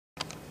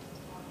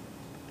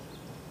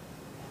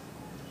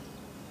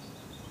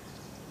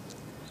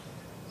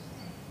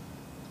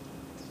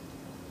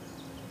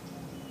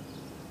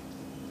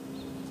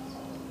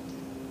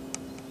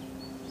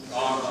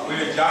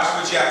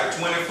Joshua chapter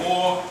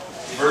 24,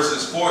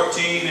 verses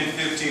 14 and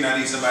 15. I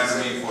need somebody to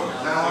read for me.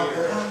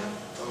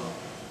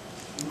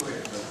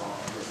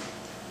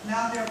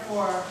 Now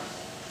therefore,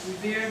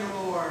 revere the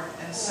Lord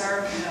and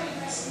serve him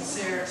in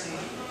sincerity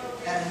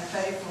and in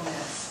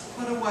faithfulness.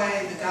 Put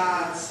away the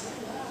gods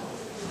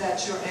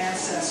that your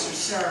ancestors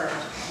served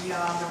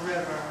beyond the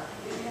river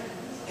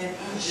in Egypt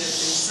and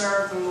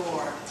serve the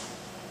Lord.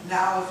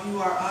 Now if you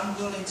are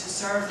unwilling to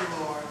serve the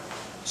Lord,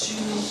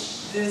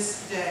 choose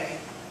this day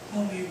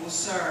whom you will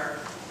serve,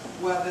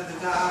 whether the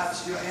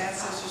gods your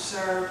ancestors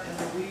served in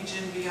the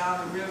region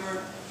beyond the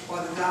river or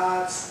the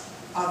gods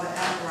of the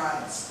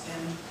Amorites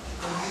in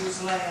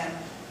whose land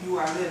you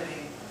are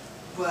living.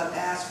 But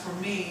as for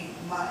me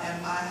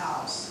and my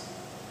house,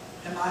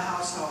 and my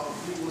household,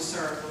 we will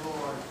serve the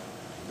Lord.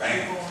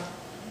 Bam.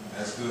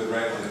 That's good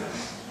right there.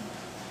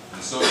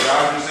 And so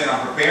Joshua said,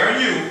 I'm preparing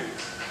you.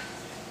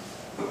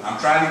 I'm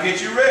trying to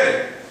get you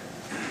ready.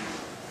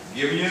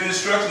 Giving you the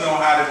instructions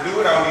on how to do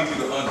it. I need you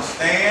to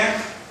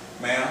understand.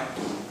 Ma'am?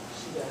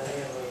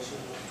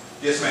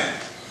 Yes, ma'am.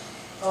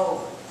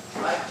 Oh,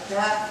 like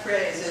that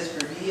phrase is,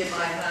 for me and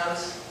my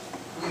house,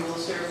 we will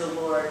serve the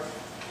Lord.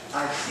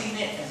 I've seen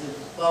it as a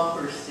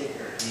bumper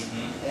sticker.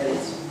 And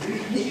it's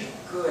really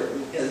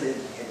good because it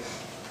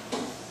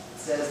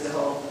says the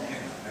whole thing.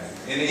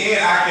 In the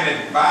end, I can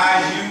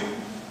advise you.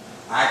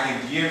 I can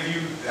give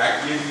you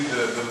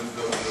the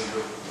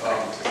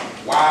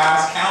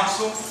wise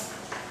counsel.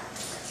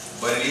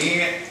 But in the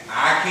end,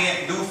 I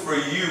can't do for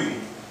you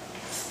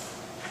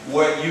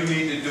what you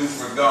need to do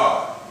for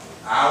God.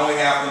 I only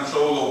have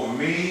control over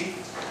me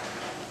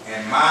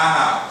and my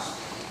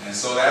house. And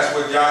so that's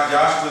what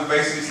Joshua is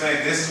basically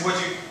saying. This is what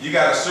you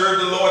got to serve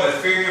the Lord and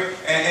fear him.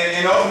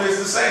 And ultimately it's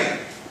the same.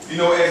 You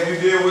know, as you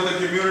deal with the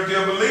community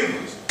of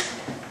believers.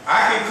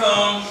 I can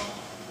come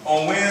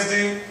on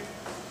Wednesday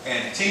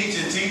and teach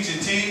and teach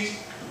and teach.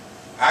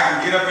 I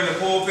can get up in the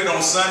pulpit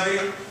on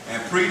Sunday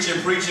and preach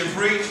and preach and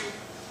preach.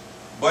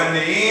 But in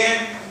the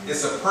end,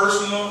 it's a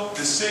personal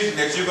decision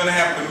that you're going to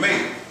have to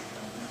make.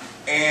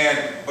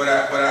 But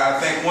I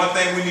think one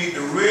thing we need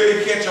to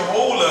really catch a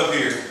hold of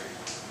here,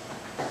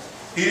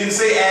 he didn't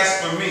say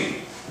ask for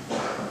me.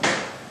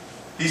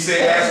 He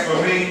said ask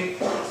for me.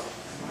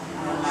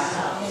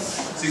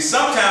 See,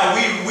 sometimes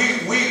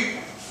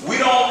we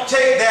don't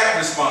take that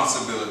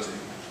responsibility.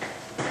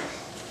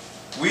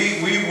 We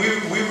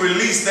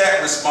release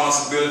that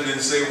responsibility and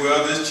say,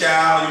 well, this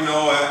child, you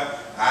know,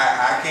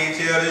 I can't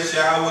tell this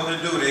child what to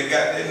do. They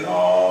got that.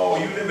 No,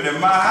 you living in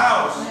my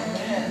house.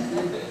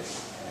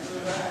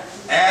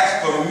 As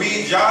for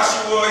me,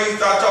 Joshua, he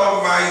started talking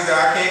about, he said,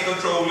 I can't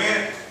control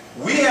it.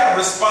 We have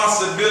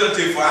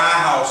responsibility for our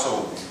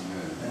household,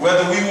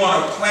 whether we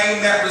want to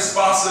claim that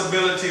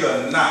responsibility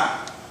or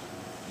not.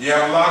 You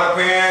have a lot of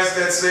parents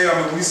that say, I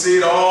mean, we see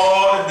it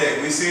all today.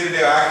 We see it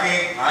today.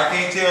 I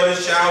can't tell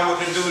this child what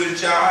to do.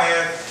 This child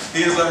has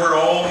his or her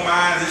own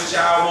mind. This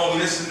child won't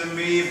listen to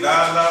me,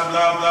 blah, blah,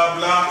 blah, blah,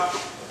 blah.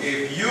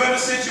 If you're in a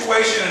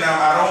situation, and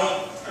I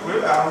don't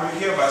really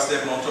care about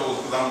stepping on toes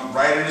because I'm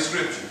right in the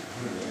scripture.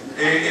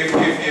 If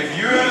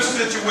you're in a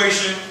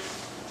situation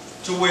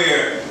to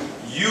where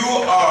you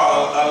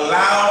are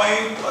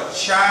allowing a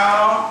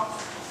child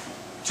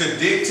to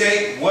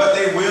dictate what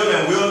they will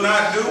and will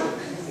not do,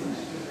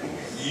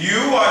 you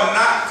are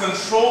not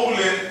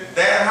controlling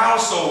that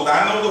household.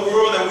 I know the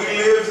world that we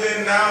live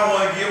in now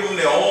want to give them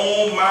their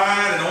own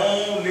mind and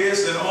own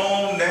this and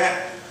own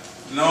that.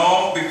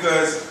 No,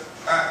 because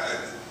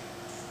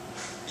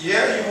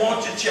yeah, you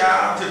want your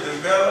child to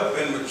develop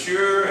and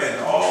mature and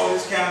all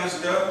this kind of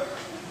stuff,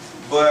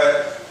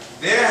 but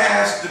there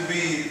has to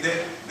be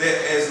that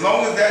as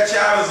long as that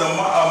child is a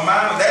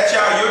minor, that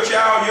child,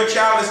 your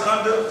child is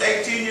under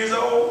 18 years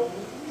old,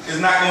 is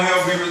not going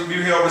to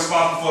be held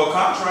responsible for a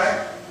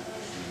contract.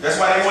 That's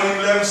why they won't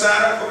even let them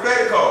sign up for a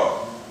credit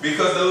card,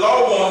 because the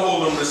law won't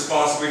hold them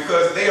responsible,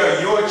 because they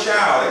are your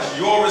child. It's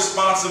your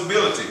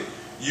responsibility.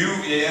 You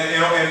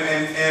know,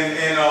 in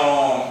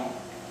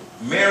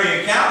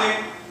Marion County,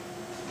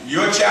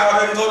 your child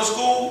doesn't go to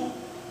school.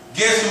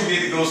 Guess who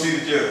get to go see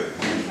the judge?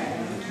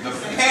 The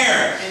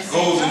parent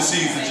goes and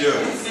sees the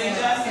judge. St.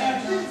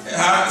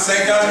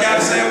 John's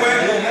County, same way?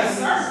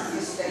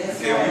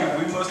 Yeah,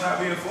 we must not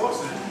be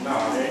enforcing it. No.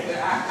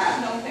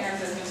 I know parents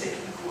that's been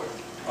taken to court.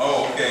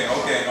 Oh, okay.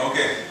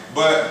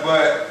 But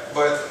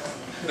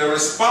the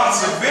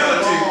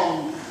responsibility,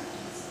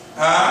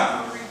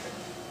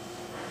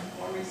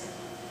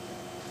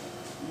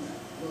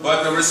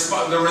 But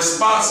the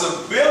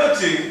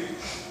responsibility,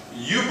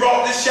 you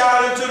brought this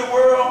child into the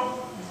world,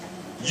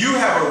 you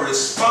have a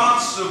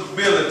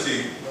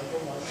responsibility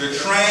to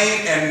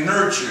train and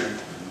nurture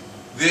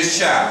this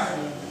child.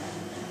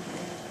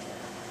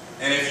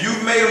 And if you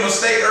made a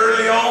mistake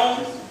early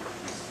on,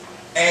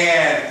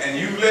 and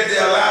you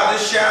allow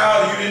this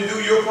child, you didn't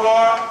do your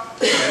part,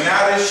 and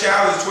now this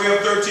child is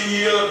 12, 13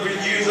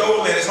 years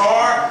old and it's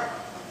hard,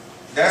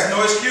 that's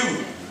no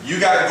excuse. You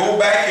got to go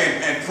back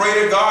and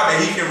pray to God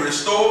that He can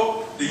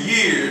restore the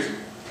years,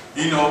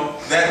 you know,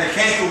 that the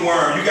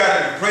cankerworm. You got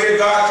to pray to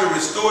God to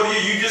restore the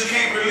years. You just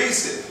can't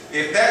release it.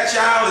 if that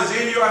child is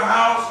in your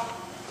house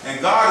and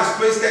God has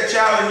placed that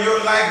child in your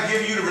life,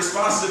 giving you the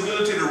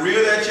responsibility to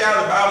rear that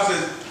child, the Bible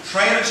says,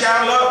 train a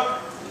child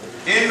up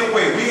in the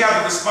way. We have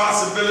the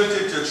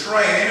responsibility to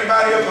train.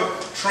 Anybody ever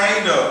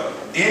trained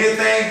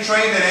anything,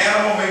 trained an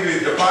animal,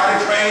 maybe the potty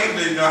trained,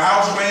 the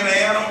house trained an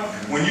animal?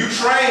 When you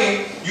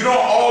train, you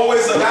don't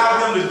always allow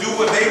them to do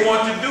what they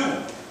want to do.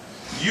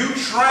 You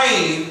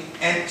train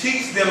and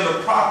teach them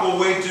the proper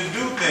way to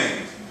do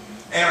things.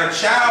 And a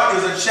child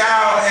is a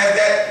child, has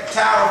that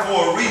title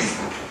for a reason.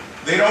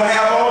 They don't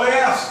have all the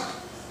answers.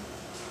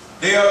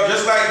 They are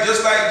just like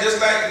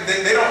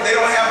they don't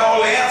have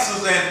all the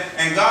answers,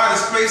 and God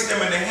has placed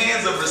them in the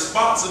hands of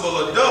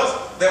responsible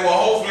adults that will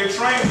hopefully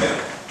train them.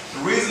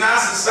 The reason our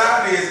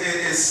society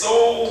is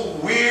so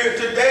weird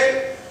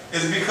today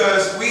is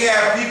because we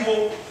have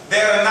people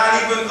that are not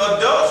even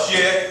adults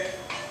yet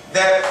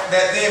that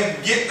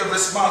then get the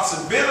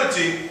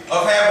responsibility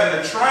of having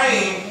to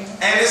train,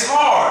 and it's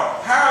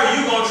hard. How are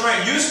you going to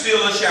train? You're still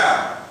a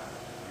child.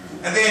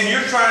 And then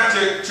you're trying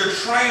to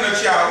train a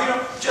child. You know,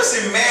 just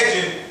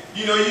imagine,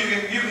 you know,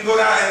 you can go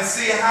down and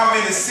see how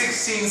many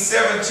 16,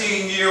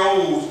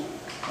 17-year-olds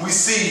we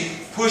see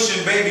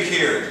pushing baby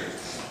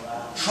carriages,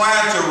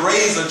 trying to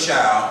raise a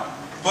child,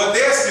 but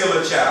they're still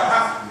a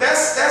child.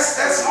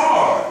 That's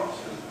hard.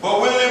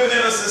 But we're living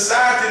in a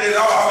society that,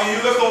 I mean,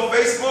 you look on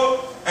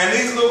Facebook, and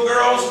these little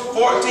girls,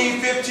 14,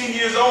 15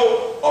 years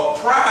old, are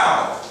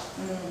proud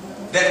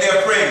that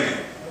they're pregnant.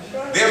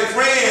 Their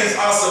friends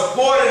are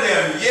supporting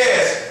them.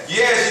 Yes, you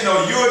know,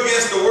 you're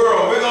against the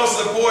world. We're going to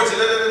support you.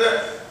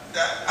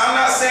 I'm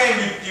not saying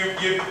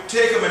you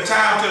take them and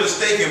tie them to the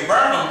stake and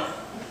burn them,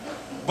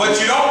 but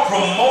you don't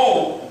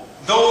promote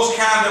those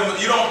kind of,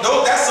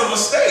 that's a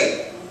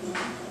mistake.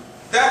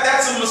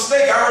 That's a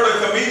mistake. I heard a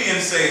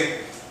comedian say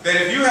that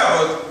if you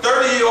have a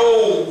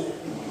 30-year-old,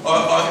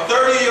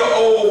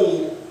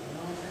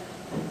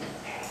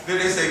 did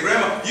they say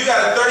grandma? You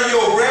got a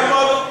 30-year-old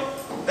grandmother,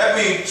 that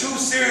means 2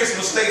 serious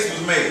mistakes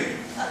was made.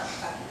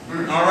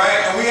 All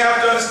right? And we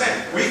have to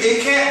understand,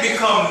 it can't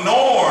become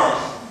norm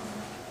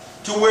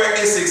to where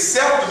it's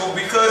acceptable,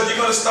 because you're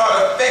going to start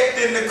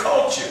affecting the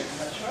culture.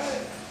 That's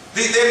right.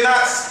 They're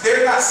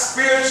not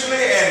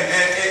spiritually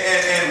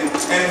and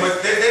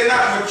they're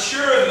not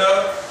mature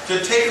enough to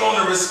take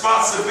on the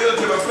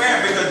responsibility of a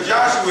parent, because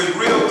Joshua is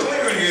real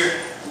clear in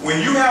here. When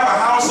you have a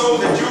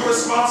household that you're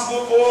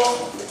responsible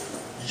for,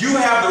 you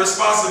have the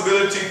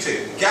responsibility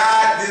to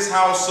guide this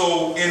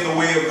household in the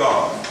way of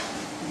God.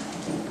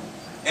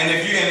 And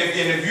if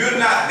you're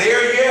not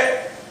there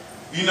yet,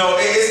 you know,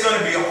 it's going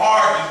to be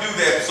hard to do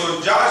that.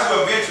 So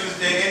Joshua eventually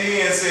in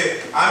the end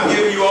said, I'm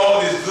giving you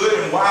all this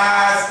good and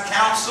wise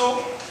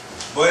counsel,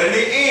 but in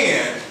the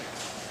end,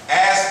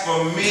 as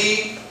for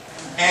me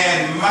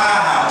and my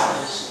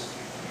house,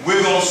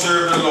 we're going to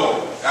serve the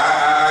Lord.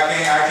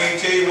 I can't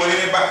tell you what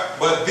anybody,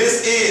 but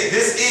this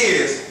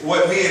is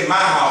what me and my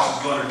house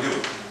is going to do.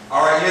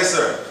 All right, yes,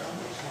 sir.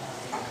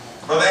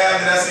 Brother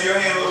Adam, did I see your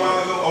hand a little while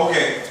ago?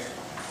 Okay.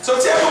 So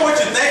tell me what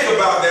you think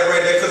about that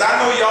right there, because I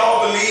know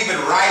y'all believe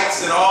in rights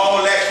and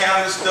all that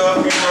kind of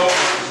stuff, you know.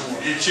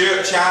 Your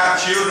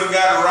children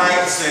got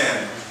rights,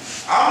 and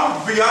I'm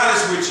going to be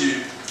honest with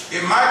you.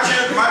 If my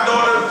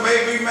daughter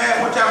made me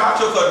mad, one time I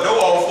took her door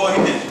off for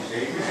him,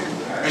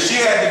 and she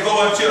had to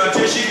go until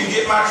she can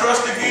get my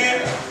trust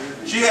again.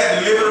 She had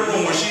to live in the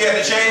room. When she had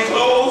to change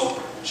clothes,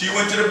 she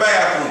went to the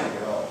bathroom.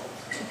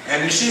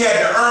 And she had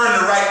to earn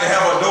the right to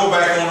have her door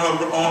back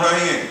on her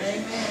hinges.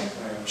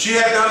 She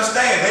had to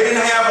understand. They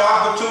didn't have an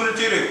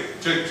opportunity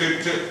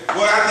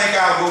well, I think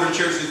I'll go to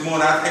church this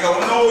morning. I think,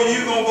 no,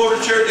 you're going to go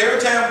to church. Every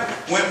time,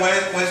 when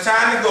it's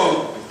time to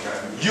go,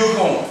 you're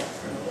going.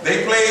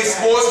 They played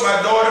sports,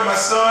 my daughter, my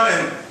son,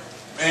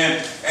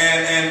 and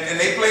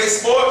they played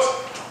sports.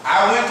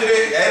 I went to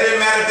it didn't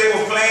matter if they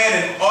were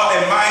playing in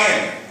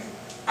Miami.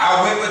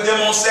 I went with them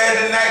on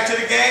Saturday night to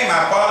the game.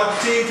 I followed the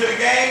team to the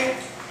game.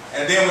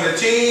 And then when the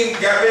team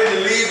got ready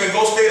to leave and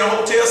go stay in a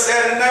hotel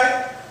Saturday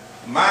night,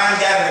 mine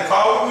got in the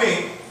car with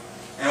me,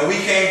 and we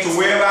came to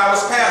wherever I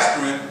was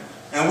pastoring,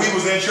 and we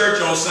was in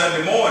church on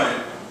Sunday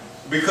morning,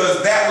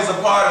 because that was a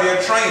part of their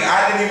training.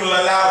 I didn't even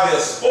allow their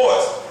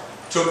sports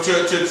to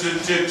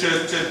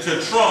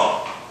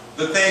trump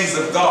the things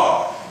of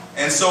God.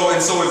 And so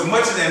as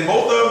much as, and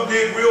both of them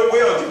did real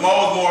well.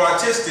 Jamal was more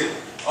artistic,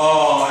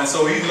 and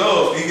so he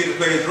get to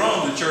play his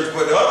drums in church.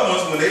 But the other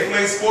ones, when they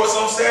played sports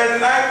on Saturday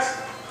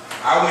nights,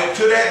 I went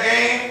to that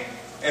game,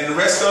 and the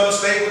rest of them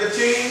stayed with the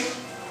team.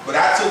 But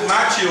I took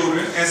my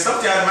children, and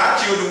sometimes my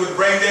children would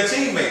bring their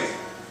teammates.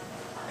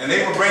 And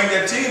they would bring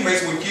their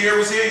teammates. When Kiera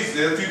was here,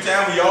 there a few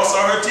times we all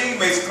saw her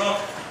teammates come,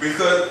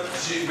 because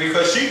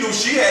she knew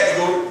she had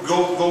to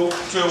go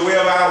to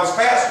wherever I was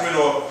pastoring,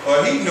 or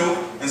he knew.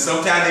 And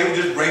sometimes they would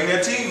just bring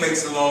their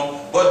teammates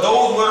along. But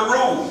those were the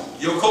rules.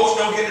 Your coach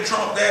don't get to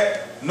trump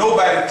that.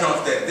 Nobody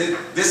trumps that.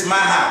 This is my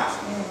house.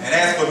 And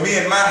as for me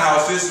and my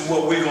house, this is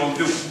what we're going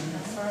to do.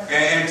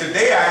 And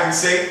today I can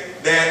say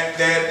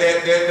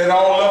that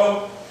all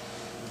of them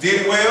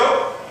did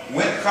well,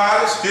 went to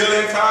college, still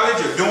in college,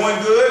 are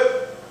doing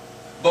good.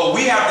 But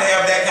we have to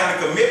have that kind of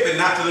commitment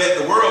not to let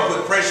the world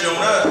put pressure on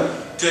us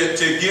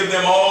to give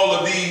them all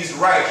of these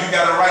rights. You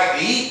got a right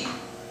to eat.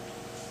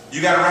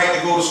 You got a right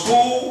to go to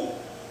school.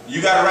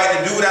 You got a right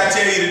to do what I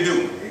tell you to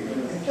do.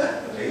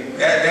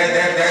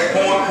 That's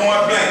point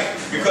blank.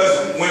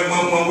 Because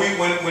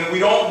when we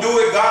don't do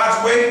it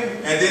God's way,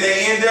 and then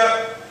they end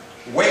up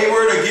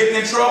wayward or getting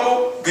in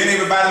trouble, then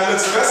everybody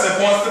looks at us and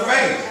points the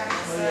finger.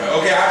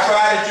 Okay, I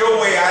tried it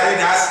your way. I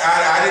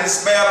didn't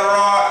spare the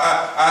rod.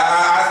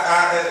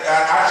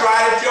 I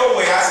tried it your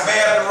way. I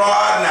spared the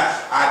rod, and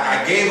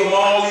I gave them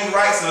all these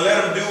rights and let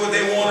them do what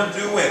they want to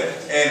do,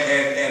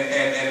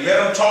 and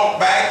let them talk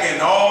back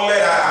and all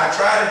that. I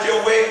tried it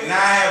your way. Now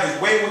I have this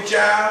wayward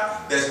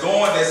child that's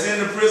in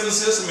the prison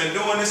system and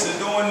doing this and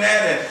doing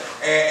that,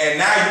 and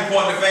now you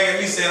point the finger at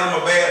me saying I'm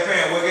a bad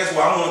parent. Well, guess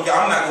what?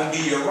 I'm not going to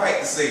give you a right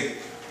to say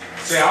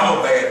I'm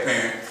a bad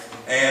parent.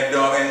 And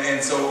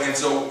so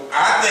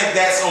I think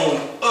that's on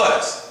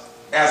us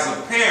as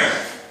a parent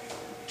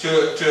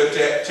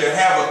to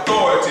have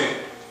authority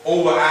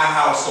over our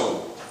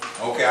household.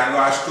 Okay, I know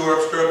I stir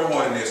up a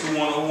horn in this. Who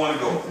want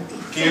to go?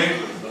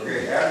 Kenny?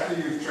 Okay, after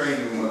you've trained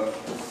them up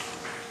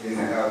in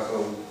the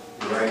household,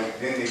 right,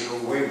 then they go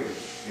wayward.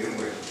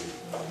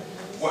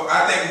 Well,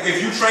 I think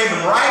if you train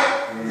them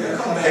right, they're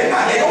going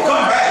to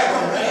come back.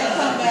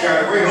 You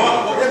got to wait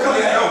on them.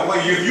 Well,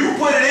 if you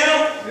put it in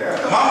them,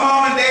 my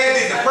mom and dad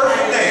did the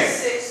perfect thing.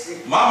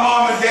 My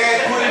mom and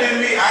dad put it in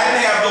me. I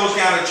didn't have those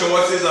kind of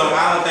choices.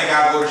 I don't think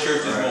I'll go to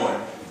church this morning.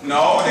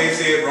 No, they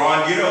said,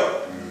 Ron, get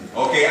up.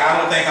 Okay, I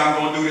don't think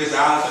I'm going to do this.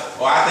 I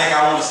think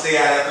I want to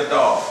stay out after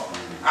dark.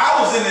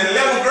 I was in the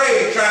 11th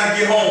grade trying to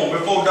get home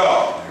before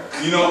dark.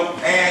 You know,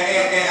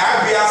 and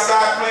I'd be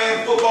outside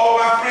playing football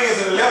with my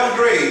friends in 11th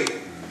grade.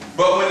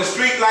 But when the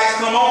street lights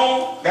come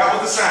on, that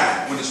was the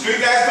sign. When the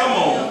street lights come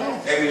on,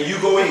 that means you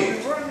go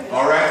in.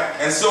 All right?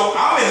 And so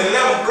I'm in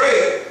 11th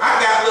grade. I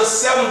got little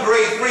 7th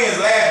grade friends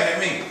laughing at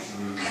me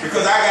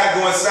because I got to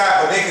go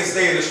inside, but they can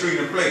stay in the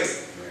street and play.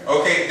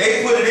 Okay?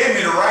 They put it in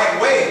me the right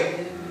way.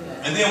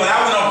 And then when I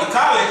went off to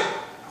college,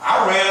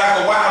 I ran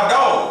like a wild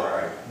dog.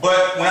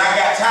 But when I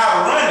got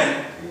tired of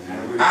running,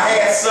 I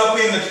had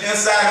something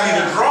inside of me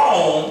to draw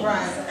on.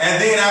 And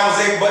then I was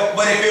able,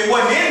 but if it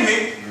wasn't in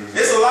me,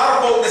 there's a lot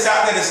of folk that's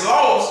out there that's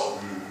lost,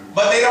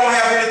 but they don't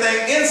have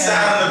anything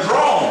inside of the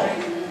draw on.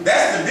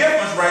 That's the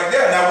difference right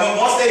there. Now,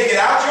 once they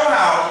get out your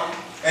house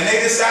and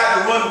they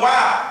decide to run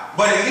wild,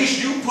 but at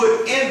least you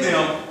put in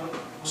them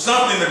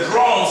something to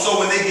draw on, so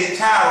when they get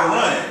tired of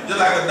running,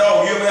 just like a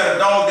dog. You ever had a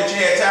dog that you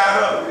had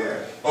tired of?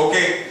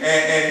 Okay,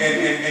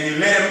 and you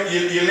let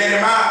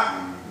him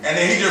out, and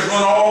then he just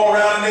run all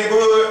around the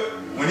neighborhood.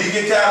 When he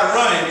get tired of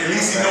running, at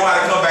least he know how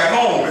to come back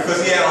home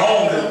because he had a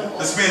home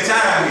to spend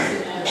time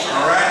with.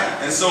 All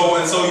right, and so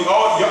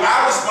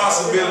our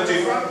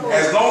responsibility,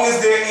 as long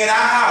as they're in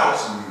our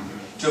house,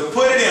 to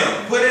put it in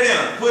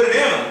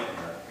them,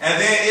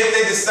 and then if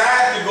they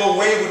decide to go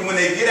wayward when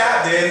they get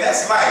out there, and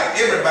that's like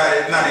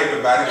everybody, not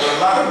everybody, but a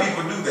lot of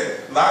people do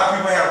that. A lot of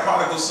people have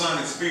prodigal son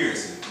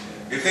experiences.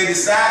 If they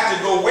decide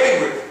to go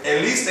wayward,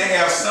 at least they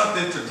have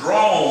something to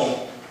draw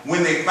on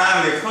when they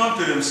finally come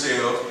to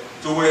themselves,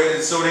 so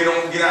they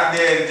don't get out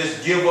there and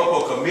just give up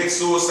or commit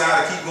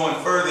suicide or keep going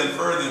further and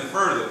further and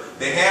further.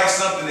 They have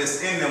something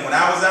that's in them. When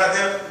I was out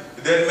there,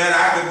 it doesn't matter.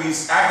 I could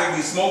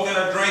be smoking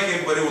or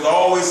drinking, but it was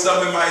always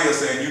something in my ear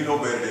saying, "You know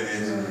better than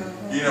this."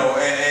 You know,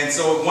 and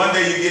so one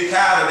day you get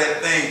tired of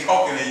that thing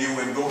talking to you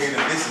and go ahead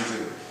and listen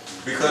to it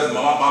because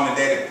my mom and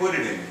daddy put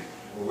it in me.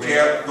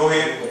 Yeah, go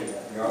ahead.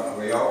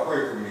 Y'all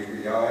pray for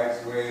me. Y'all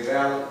asked where it's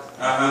out.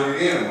 I put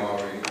it in them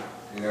already.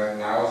 You know,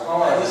 and I was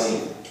hard on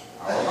him.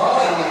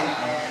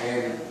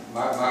 And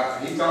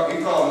he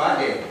called my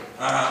dad.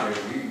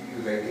 He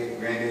was like, "Hey,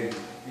 granddaddy,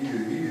 he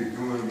just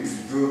doing me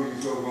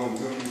so wrong,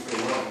 doing me so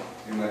wrong."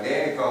 And my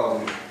dad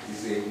called me. He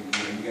said,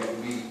 "You got to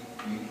be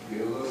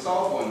a little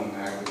soft on him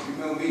now, because you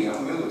know me,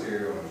 I'm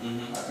military on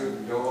him." I took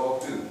the door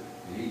off too.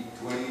 He's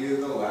 20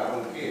 years old. I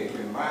don't care. He's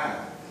been mine.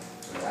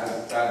 But I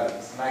just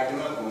started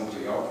sniping up on him. So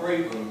y'all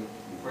pray for him.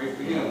 Pray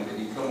for him that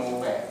he come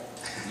on back.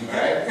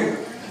 Right?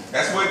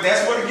 That's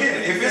what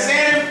again. If it's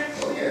in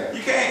him,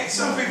 you can't.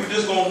 Some people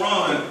just gonna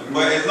run,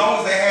 but as long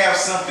as they have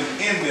something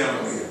in them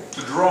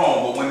to draw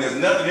on. But when there's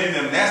nothing in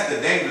them, that's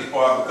the dangerous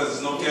part because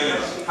there's no telling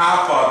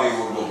how far they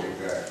will go.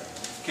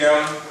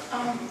 Carolyn?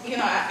 You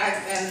know,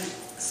 and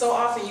so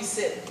often you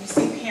see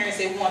parents,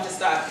 they want to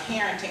start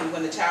parenting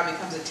when the child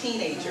becomes a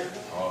teenager.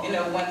 You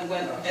know,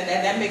 and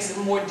that makes it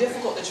more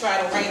difficult to try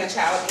to rein a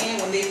child in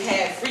when they've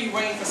had free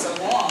reign for so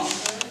long.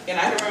 And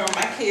I can remember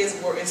my kids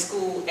were in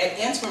school at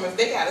interim. If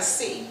they got a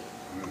C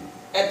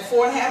at the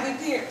 4.5-week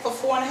period, for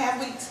 4.5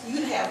 weeks, you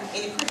didn't have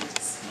any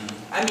privileges.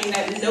 I mean,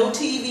 no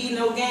TV,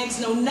 no games,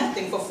 no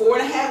nothing. For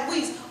 4.5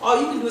 weeks, all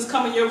you can do is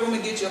come in your room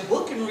and get your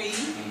book and read.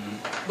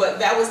 But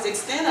that was the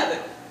extent of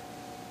it.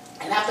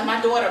 And after my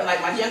daughter,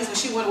 like my youngest, when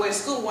she went away to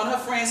school, one of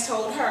her friends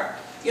told her,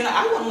 "You know,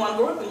 I wouldn't want to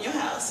grow up in your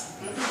house."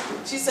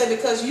 She said,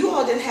 "Because you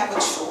all didn't have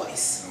a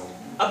choice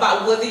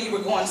about whether you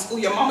were going to school.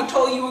 Your mama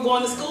told you were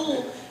going to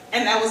school,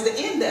 and that was the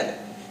end of it."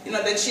 you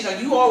know, that, you know,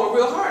 you all were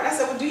real hard. I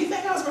said, well, do you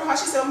think I was real hard?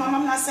 She said, Mom,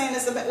 I'm not saying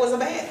this was a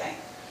bad thing.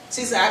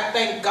 She said, I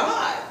thank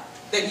God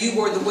that you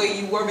were the way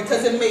you were,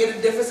 because it made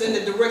a difference in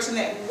the direction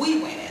that we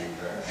went in.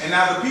 And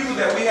now the people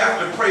that we have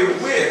to pray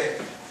with,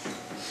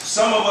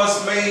 some of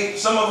us might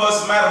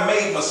have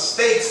made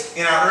mistakes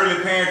in our early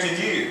parenting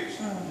years.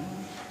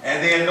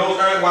 And then those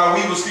early, while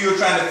we were still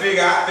trying to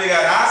figure out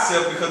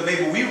ourselves, because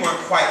maybe we weren't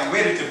quite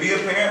ready to be a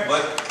parent,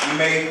 but we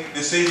made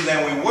decisions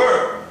and we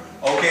were.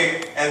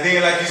 Okay, and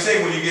then like you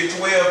say, when you get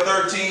 12,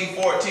 13,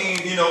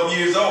 14, you know,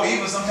 years old,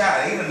 even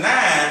sometimes 8 or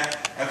 9,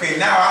 okay,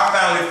 now I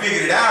finally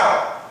figured it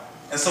out,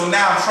 and so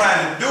now I'm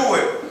trying to do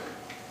it.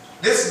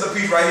 This is the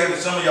piece right here that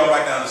some of y'all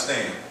might not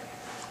understand.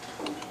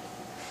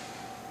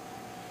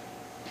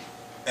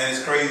 And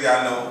it's crazy,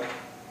 I know,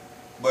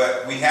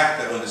 but we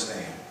have to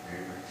understand.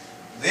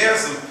 There are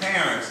some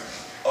parents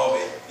of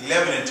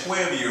 11 and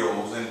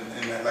 12-year-olds, and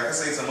like I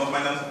say, some of them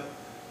might not,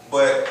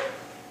 but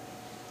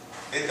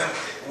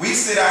we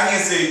sit out here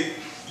and say,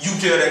 you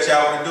tell that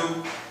child what to do,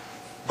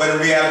 but in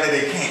reality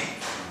they can't.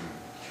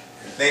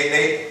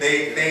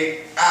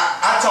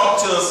 I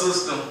talked to a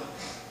sister,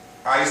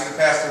 I used to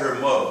pastor her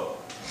mother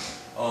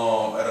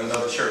at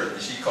another church,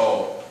 and she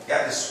called,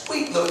 got this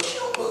sweet little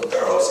cute little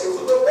girl. She was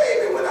a little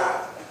baby when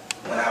I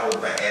was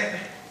back,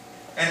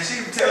 and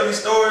she was telling me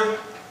stories,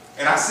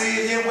 and I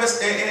see it here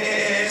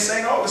in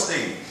St.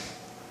 Augustine.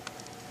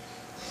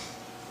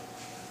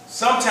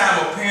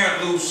 Sometimes a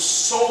parent loses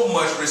so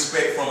much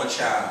respect from a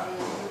child.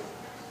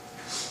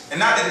 And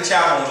not that the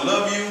child don't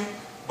love you,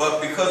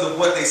 but because of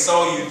what they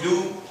saw you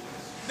do,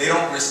 they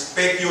don't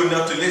respect you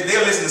enough to listen.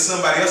 They'll listen to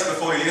somebody else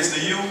before they listen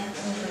to you.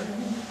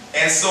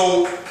 And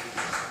so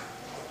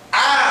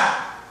I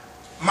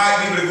might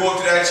be able to go up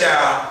to that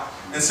child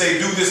and say,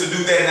 do this or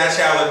do that, and that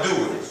child will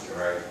do it.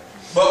 Right.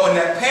 But when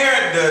that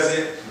parent does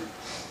it,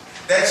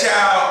 that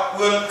child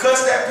will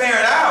cuss that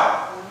parent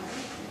out.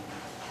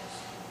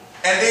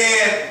 And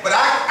then, but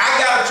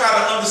I gotta try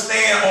to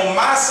understand on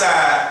my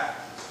side,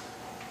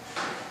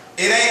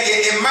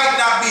 it might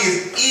not be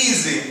as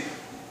easy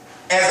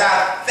as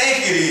I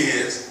think it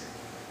is.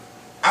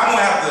 I'm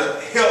gonna have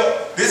to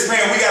help this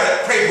parent. We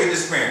gotta pray with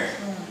this parent.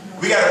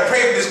 We gotta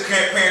pray with this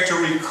parent to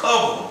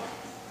recover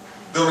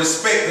the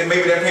respect that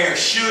maybe that parent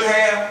should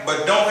have,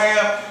 but don't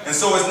have. And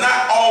so it's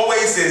not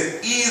always as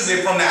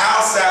easy from the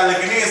outside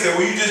looking in and say,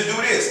 well, you just do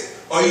this,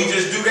 or you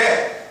just do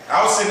that.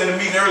 I was sitting in a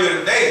meeting earlier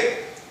today,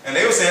 and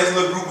they were saying there's a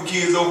little group of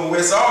kids over in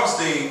West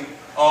Augustine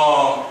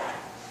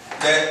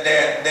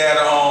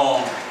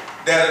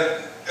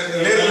that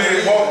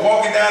literally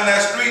walking down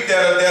that street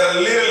that are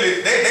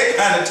literally, they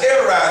kind of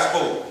terrorize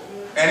folk.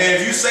 And then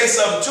if you say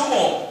something to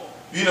them,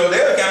 you know,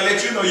 they'll kind of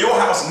let you know your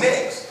house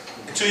next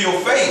to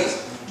your face.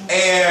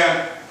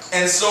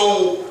 And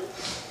so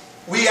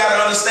we got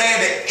to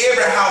understand that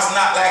every house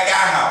not like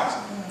our house.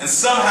 And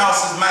some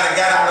houses might have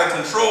got out of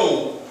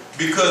control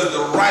because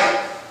the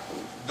right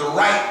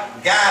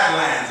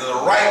guidelines or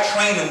the right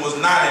training was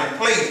not in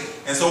place.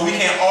 And so we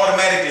can't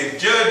automatically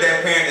judge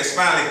that parent that's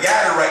finally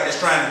got it right, that's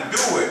trying to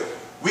do it.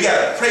 We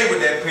got to pray with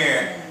that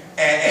parent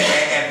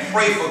and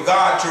pray for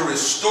God to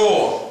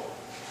restore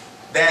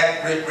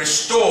that has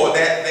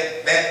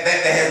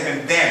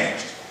been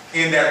damaged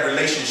in that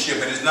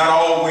relationship. And it's not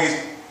always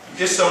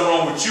just something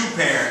wrong with you,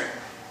 parent,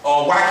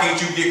 or why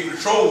can't you get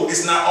control?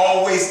 It's not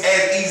always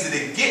as easy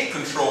to get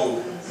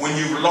control when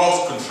you've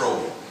lost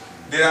control.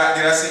 Did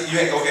I see you?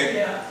 Okay.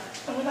 Yeah.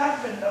 And what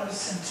I've been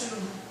noticing too,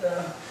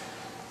 the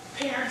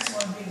parents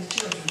want to be the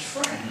children's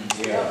friend.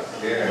 Yeah.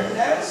 And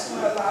that's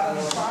where a lot of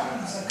the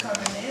problems are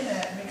coming in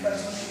at,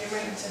 because when they get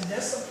ready to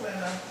discipline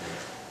them,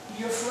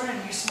 your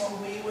friend, you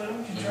smoke weed with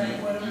them, you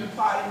drink with them, you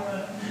party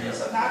with them.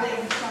 So now they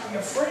become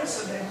your friends,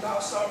 so they've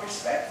lost all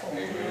respect for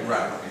them.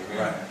 Right.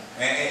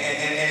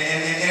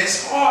 And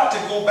it's hard to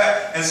go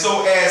back. And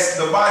so as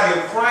the body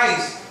of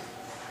Christ,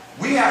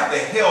 we have to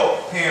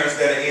help parents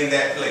that are in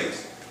that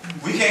place.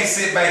 We can't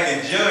sit back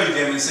and judge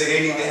them and say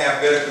they need to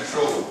have better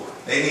control.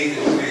 They need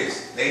to do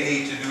this. They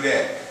need to do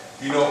that.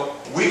 You know,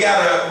 we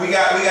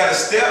gotta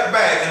step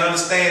back and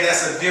understand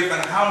that's a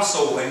different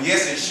household. And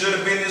yes, it should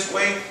have been this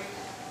way,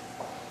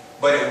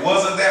 but it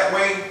wasn't that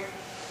way.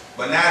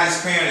 But now this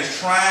parent is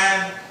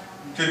trying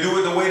to do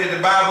it the way that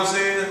the Bible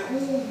says.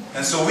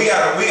 And so we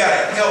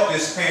gotta help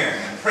this parent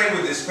and pray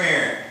with this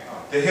parent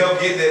to help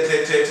get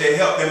that to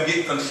help them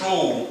get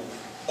control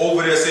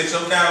over their situation.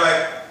 Sometimes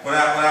like when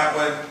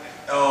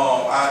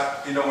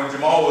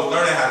Jamal was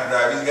learning how to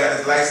drive, he's got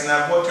his license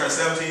now. Boy turned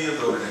 17 years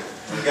old today.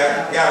 He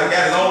got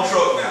his own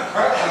truck now.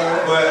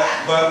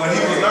 But when he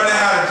was learning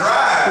how to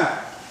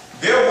drive,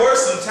 there were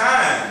some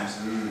times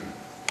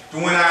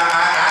when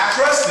I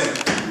trust him.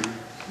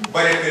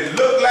 But if it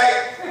looked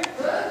like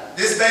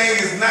this thing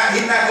is not,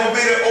 he's not going to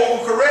be able to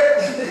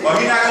overcorrect, or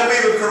he's not going to be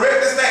able to correct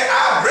this thing,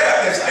 I'll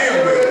grab that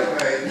steering wheel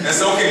and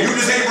say, okay, you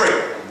just hit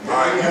brake. All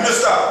right, you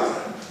just stop.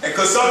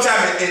 Because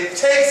sometimes it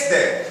takes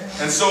that.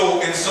 And so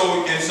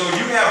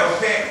you have a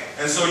parent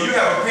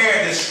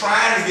that's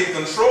trying to get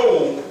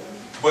control,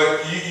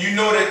 but you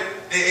know that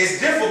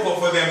it's difficult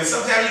for them, and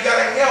sometimes you got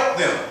to help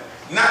them,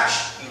 not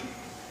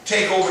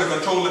take over the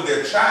control of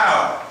their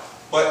child,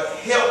 but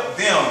help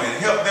them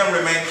and help them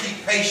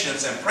keep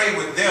patience and pray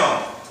with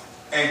them.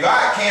 And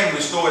God can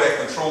restore that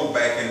control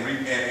back and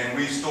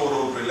restore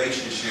those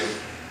relationships.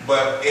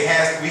 But we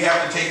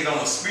have to take it on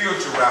a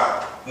spiritual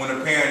route when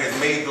a parent has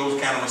made those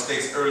kind of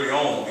mistakes early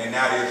on, and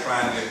now they're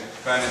trying to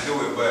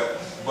do it.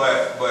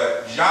 But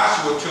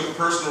Joshua took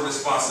personal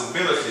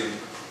responsibility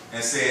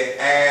and said,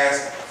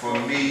 "As for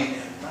me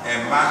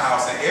and my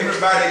house," and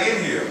everybody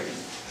in here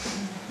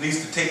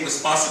needs to take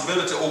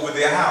responsibility over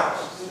their house.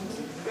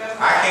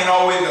 I can't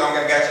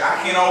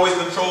always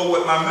control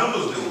what my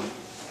members do,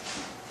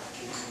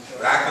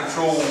 but I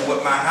control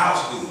what my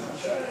house do.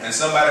 And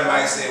somebody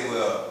might say,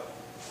 "Well,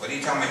 what are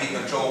you talking about? He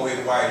control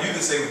his wife." You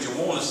can say what you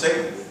want to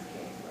say.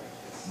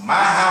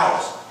 My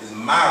house is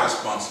my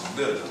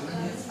responsibility.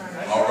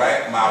 All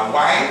right, my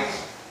wife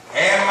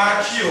and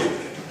my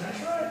children.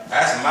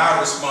 That's my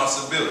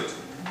responsibility.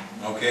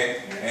 Okay,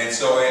 and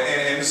so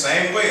in the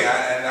same way,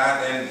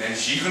 and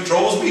she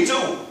controls me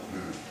too.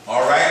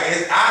 All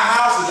right, our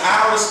house is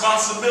our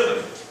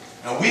responsibility,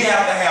 and we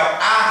have to have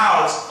our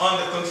house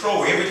under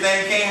control.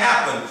 Everything can't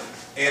happen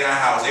in our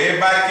house.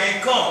 Everybody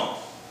can't come.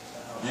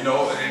 You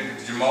know,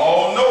 you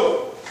all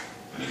know.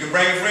 You can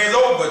bring your friends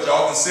over, but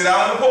y'all can sit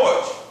out on the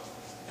porch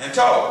and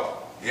talk.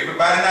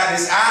 Everybody not.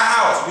 It's our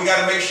house. We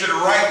got to make sure the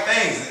right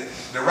things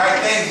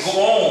go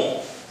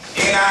on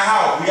in our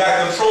house. We got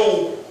to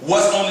control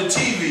what's on the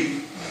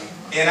TV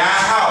in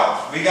our house.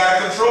 We got to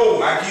control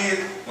my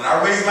kids. When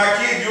I raise my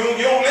kids, you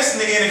don't listen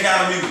to any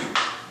kind of music.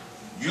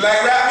 You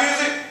like rap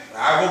music?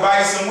 I go buy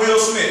you some Will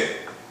Smith.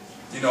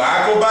 You know,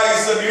 I go buy you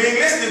some. You ain't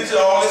listening to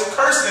all this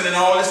cursing and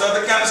all this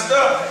other kind of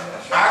stuff.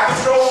 I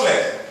control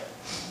that.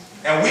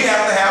 And we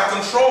have to have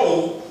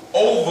control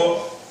over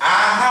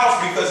our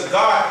house because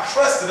God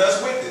trusted us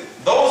with it.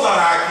 Those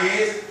aren't our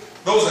kids.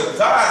 Those are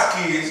God's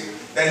kids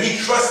that He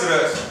trusted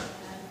us.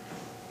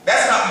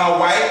 That's not my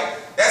wife.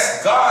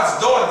 That's God's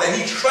daughter that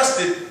He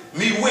trusted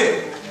me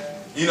with.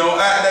 You know,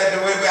 where I'm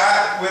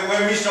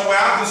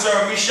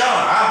concerned,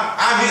 Michonne,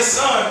 I'm His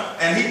son,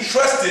 and He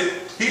trusted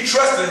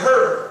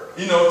her,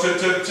 you know, to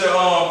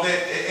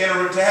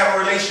have a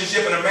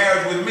relationship and a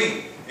marriage with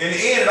me. In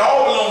the end, it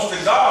all belongs to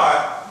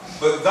God,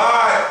 but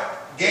God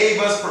gave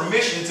us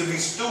permission to be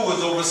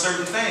stewards over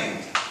certain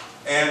things,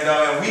 and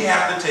we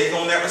have to take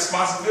on that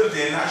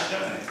responsibility and not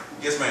shun it.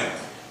 Yes, ma'am.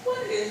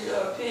 What is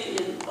your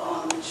opinion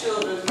on the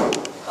children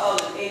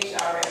calling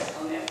HRS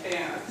on their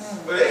parents?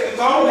 Well, they can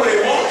call what they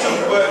want to,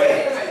 but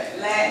Wait a minute.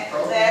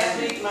 Last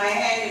week, my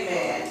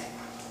handyman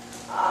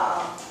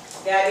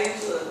got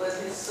into it with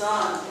his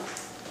son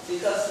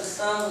because the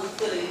son was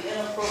putting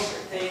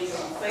inappropriate things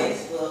on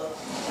Facebook.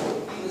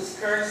 He was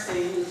cursing.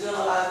 He was doing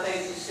a lot of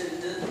things he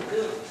shouldn't do.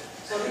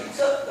 So he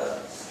took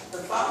the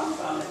phone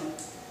from him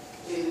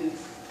and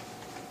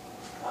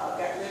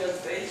got rid of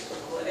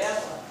Facebook or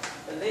whatever.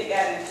 But they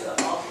got into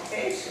an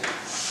altercation.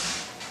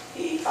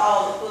 He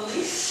called the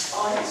police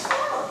on his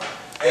father.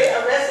 They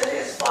arrested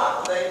his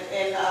father,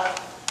 and I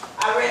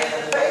read in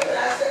the paper and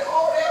I said,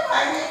 "Oh, that's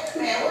my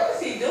handyman. What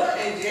is he doing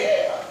in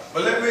jail?"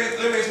 But let me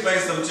explain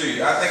something to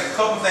you. I think a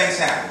couple things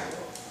happen.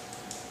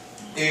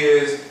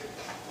 Is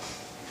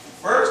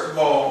first of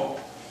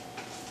all,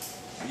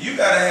 you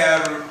gotta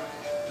have.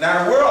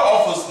 Now the world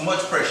offers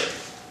much pressure.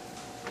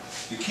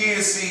 The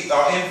kids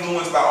are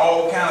influenced by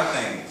all kind of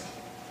things.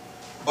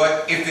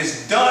 But if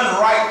it's done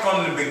right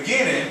from the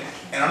beginning,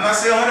 and I'm not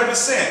saying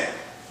 100%,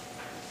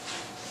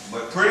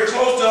 but pretty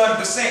close to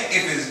 100%,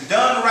 if it's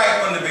done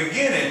right from the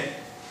beginning,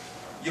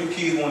 your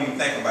kids won't even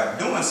think about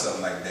doing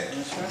something like that.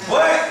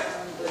 But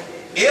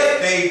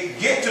if they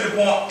get to the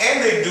point,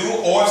 and they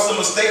do, or if some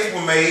mistakes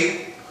were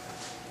made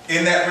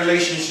in that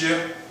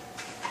relationship,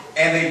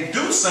 and they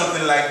do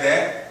something like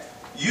that,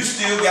 you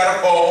still got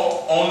to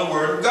fall on the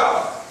Word of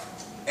God.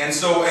 And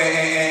so,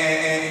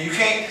 and you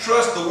can't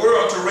trust the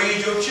world to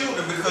raise your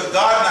children because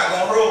God's not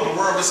going to hold the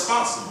world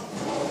responsible.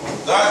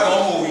 God's going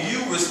to hold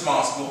you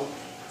responsible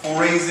for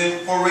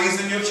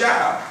raising your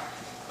child.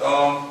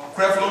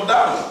 Creflo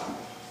Dollar,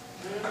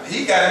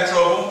 he got in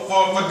trouble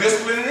for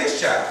disciplining his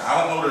child.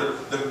 I don't know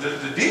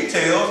the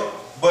details,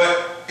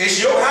 but it's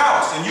your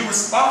house and you're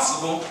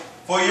responsible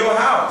for your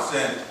house.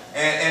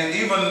 And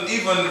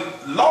even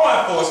law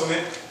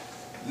enforcement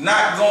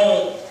not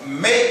going to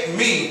make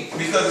me,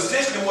 because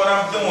essentially what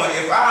I'm doing,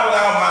 if I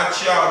allow my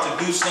child to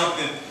do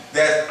something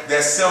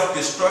that's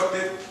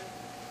self-destructive,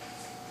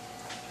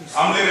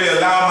 I'm literally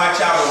allowing my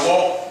child to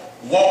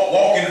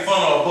walk in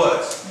front of a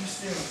bus.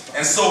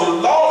 And so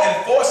law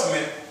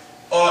enforcement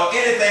or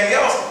anything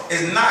else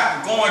is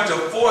not going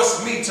to force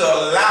me to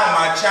allow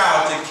my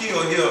child to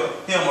kill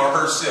him or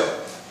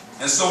herself.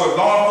 And so if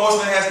law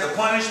enforcement has to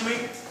punish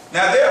me,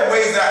 now there are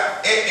ways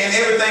that in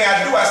everything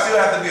I do, I still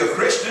have to be a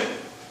Christian.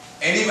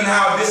 And even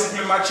how I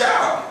discipline my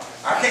child.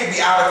 I can't be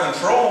out of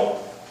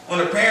control. When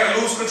a parent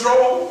loses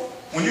control,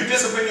 when you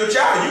discipline your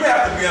child, you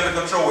have to be under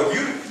control.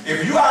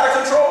 If you out of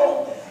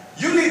control,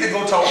 you need to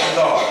go talk to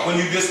God when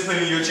you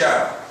disciplining your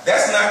child.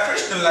 That's not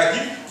Christian. Like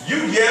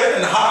you yelling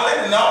and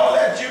hollering and all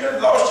that, you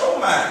done lost your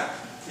mind.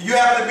 you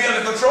have to be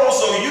under control,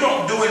 so you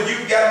don't do it.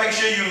 You got to make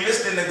sure you're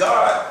listening to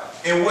God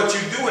in what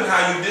you do and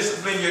how you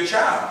discipline your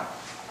child.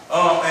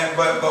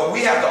 But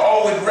we have to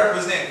always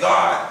represent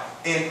God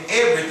in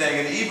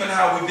everything, and even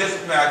how we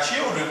discipline our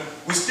children,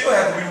 we still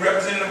have to be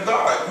representative of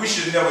God. We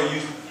should never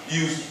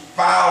use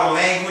foul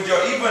language,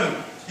 or even,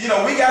 you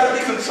know, we got to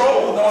be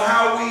controlled on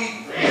how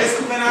we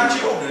discipline our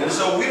children, and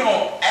so we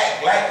don't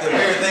act like the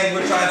very thing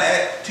we're trying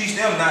to teach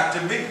them not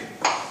to be.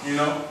 You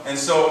know, and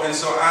so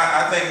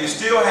I think you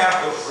still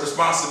have the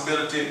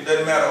responsibility.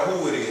 Doesn't matter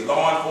who it is,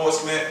 law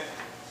enforcement,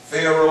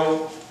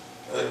 Pharaoh,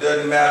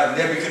 doesn't matter,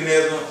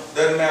 Nebuchadnezzar,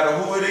 doesn't matter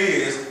who it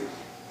is.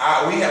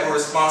 We have a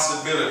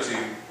responsibility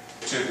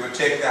to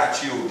protect our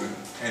children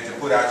and to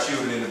put our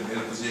children in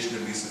a position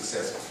to be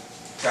successful.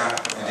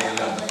 And then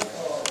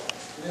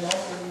then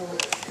also, you know,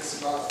 it's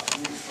about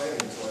you explaining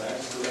to her. I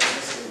just do that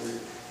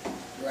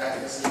with I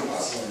can say my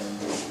son.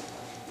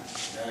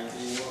 Now, can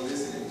you know,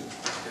 listen,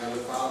 I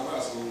look found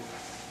out, so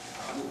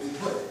I would be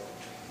put.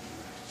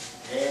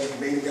 And he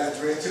maybe got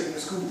dressed, took him to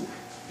school.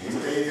 He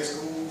stayed in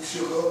school,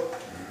 shook up,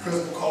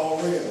 principal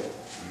called Will.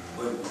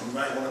 But you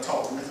might want to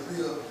talk to Mr.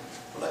 Bill.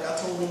 But like I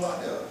told him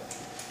out there,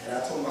 and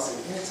I told him, I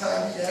said,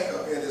 anytime he act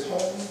up at his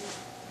home,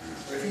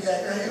 or if he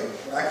act up here,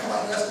 when I come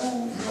out of that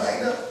school, you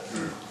act up,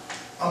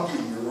 I'm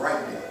getting you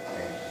right there.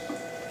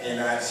 And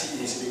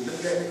she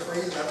looked at me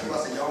crazy, and I told her,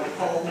 I said, y'all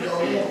call who y'all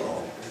want to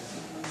call.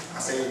 I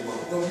said, well,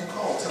 whoever you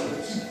call, tell him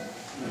to keep.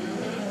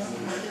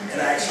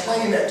 And I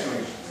explained that to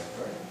him.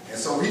 And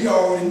so he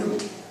already knew.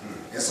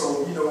 And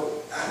so, you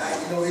know,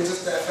 it's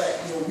just that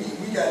fact, you know,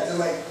 we got to,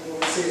 like, you know,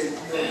 we said,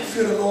 you know,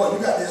 fear the Lord,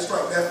 you got to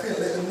strike that fear,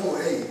 let them know,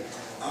 hey,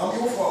 I'm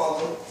your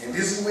father, and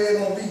this is where it's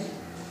going to be.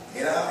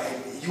 And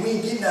you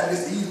ain't getting out of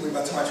this the easy way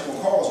by the time you're going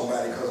to call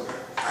somebody, because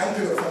I can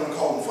pick up the phone and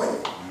call them for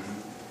you.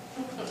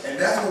 And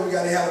that's what we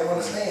got to have to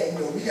understand,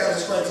 you know, we got to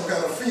strike some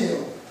kind of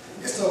film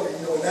and stuff,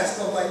 you know, and that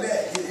stuff like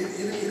that,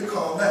 it'll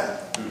calm down.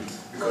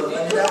 Because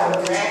like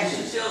that,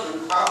 your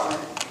children calling.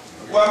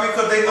 well, I mean,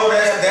 because they know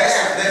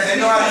they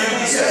know how to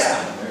use the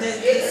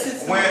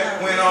system. When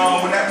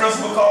that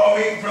principal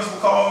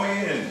called me,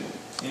 and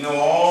you know,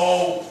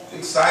 all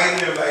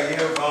excited, like,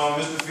 yeah,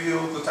 Mr.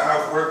 Fields, the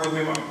time work with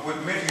me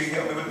with mentor, he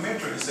helped me with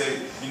mentoring. He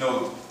said, you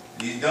know,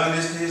 he's done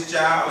this to his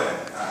child,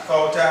 and I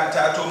called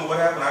Ty told me what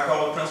happened. I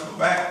called the principal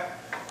back,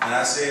 and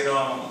I said,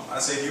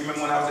 you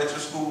remember when I was at your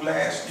school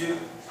last year?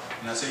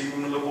 And I said, you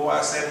remember the little boy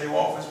I sat in your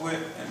office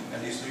with?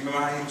 And he said, you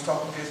remember how he was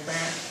talking to his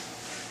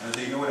parents? And I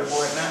said, you know where that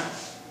boy is now?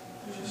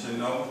 She said,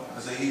 no.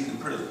 I said, he's in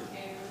prison.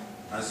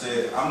 I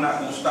said, I'm not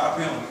going to stop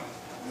him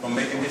from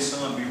making his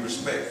son be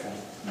respectful,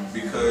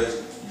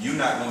 because you're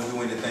not going to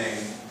do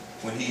anything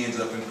when he ends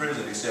up in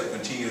prison except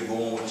continue to go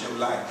on with your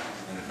life.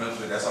 And the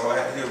principal said, that's all I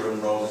have to hear,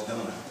 Reverend Rawls is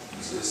done.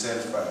 It's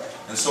satisfied.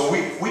 And so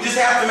we just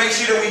have to make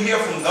sure that we hear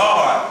from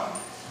God,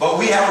 but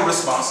we have a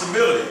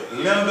responsibility.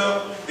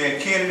 Linda, then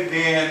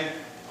Kennedy,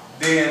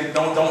 then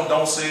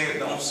don't say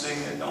it.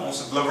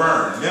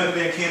 Laverne. Linda,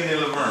 then Kennedy,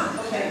 and Laverne.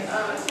 Okay,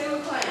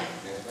 Tim McClain.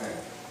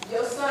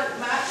 Your son,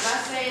 my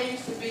saying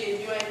used to be,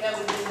 if you ain't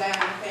never been down,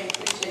 you can't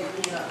appreciate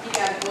being up. He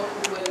got to go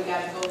through what he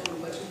got to go through,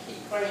 but you keep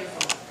praying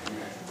for him.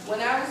 When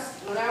I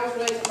was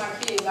raising my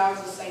kids, I was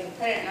a single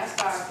parent, and I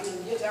started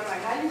feeling guilty. I'm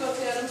like, how you gonna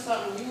tell them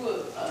something? You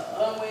an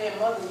unwed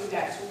mother, you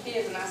got 2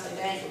 kids, and I said,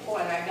 dang, good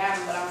point, I got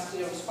them, but I'm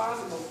still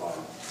responsible for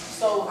them.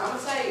 So I'm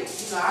gonna say,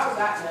 you know, I was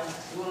out there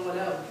doing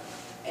whatever,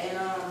 and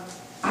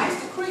I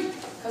used to creep,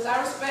 because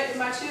I respected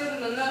my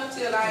children enough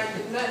till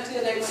they went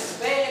to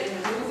bed, and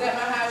when we was at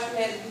my house, you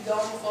had to be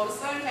gone before the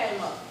sun came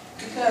up,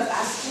 because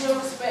I still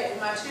respected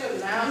my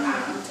children. Now,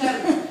 I'm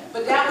telling you,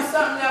 but that was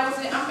something that was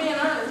in, I'm being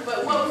honest,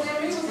 but what was in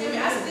me was in me.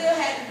 I still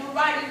had to do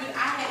right, even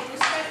I had to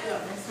respect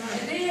them.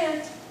 And then,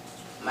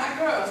 my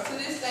girls, to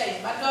this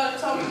day, my daughter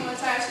told me one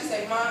time, she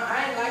said, Mom,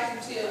 I ain't like you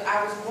till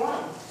I was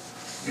grown,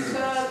 because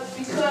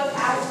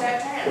I was that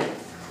parent.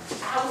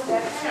 I was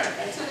that parent,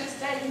 and to this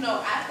day, you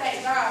know, I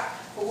thank God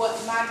for what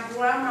my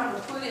grandmama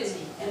put in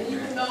me. And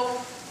even though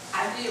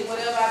I did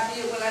whatever I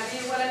did when I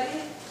did what I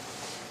did,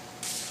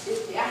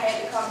 I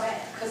had to come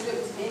back because it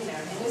was in there.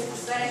 And it's the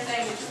same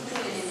thing that you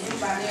did and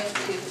anybody else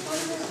did. Put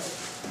it in.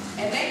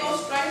 And they go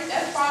straight,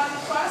 that's part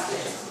of the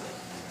process.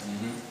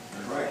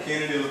 That's right.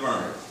 Kennedy,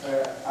 Laverne.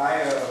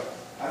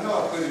 I know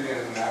I put it in,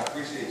 and I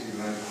appreciate you,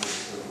 Linda,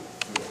 for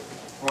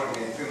pointing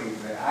that to me,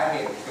 but I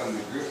had to come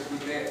to grips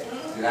with that,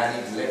 that I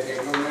need to let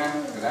that go now,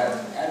 because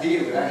I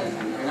did what I need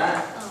to do. And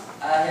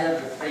I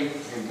have the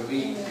faith and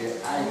belief that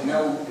I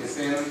know it's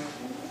in him,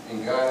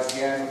 and God's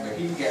got him, but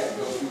he's got to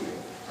go through it.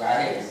 So I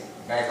had to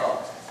back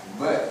off.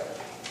 But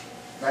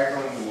back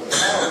on what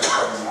I was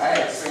talking about, I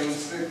had the same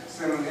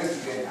similar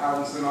incident out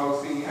in St.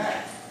 Augustine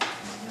High.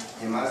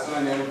 And my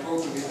son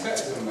inappropriately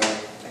touched somebody,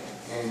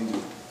 and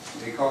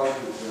they called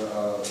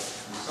the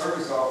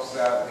service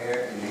officer out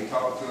there, and they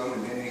talked to him,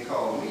 and then they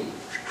called me.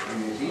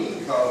 And the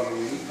dean called me,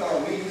 and he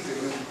called me, he said,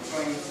 Mr.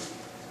 McClain,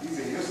 he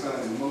said, your son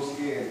is most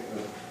scared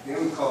of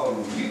them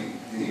calling you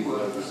than he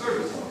was the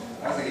service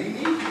officer. I said, he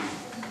needs you.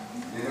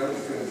 You know,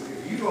 because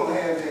if you don't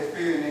have that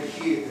fear in that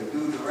kid to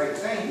do the right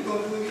thing, he's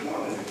going to do what he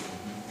wants to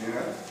do. You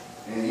know?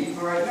 And he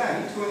right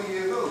now, he's 20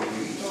 years old.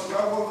 He knows if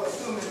I walk up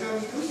to him and tell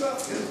him to do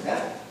something, it's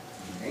done.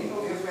 Ain't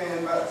no ifs, ands,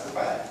 and buts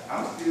about it.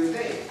 I'm still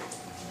dead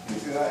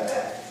until I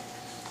die.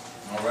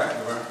 All right,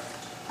 all right.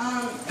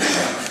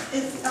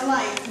 It's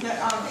like the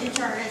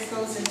HRS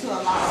goes into a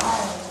lot of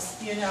homes,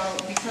 you know,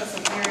 because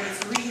of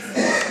various reasons.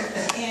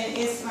 And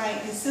it's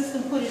like the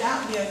system put it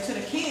out there to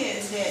the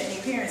kids that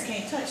their parents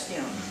can't touch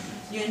them,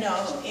 you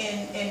know,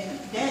 and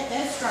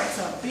that strikes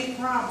a big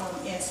problem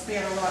and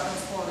spare a lot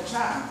for the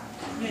child.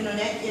 You know,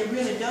 that it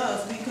really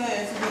does,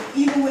 because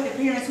even with the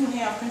parents who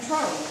have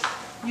control,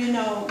 you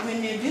know,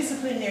 when they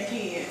discipline their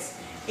kids,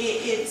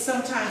 it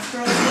sometimes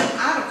throws them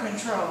out of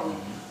control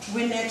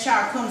when that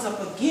child comes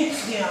up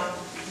against them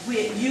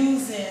with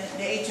using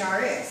the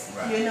HRS.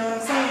 Right. You know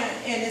what I'm saying?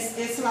 And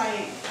it's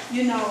like,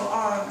 you know,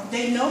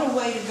 they know the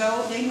way to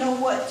go, they know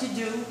what to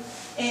do,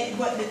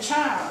 but the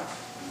child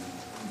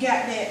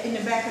got that in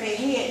the back of their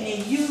head and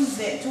they use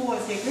that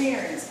towards their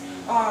parents,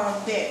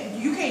 that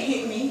you can't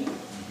hit me,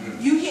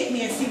 you hit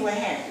me and see what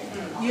happened,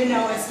 you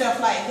know, and stuff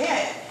like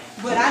that.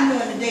 But I know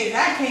in the day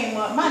that I came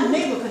up, my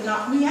neighbor could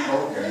knock me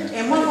out. Okay.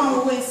 And my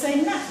mama wouldn't say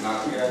nothing,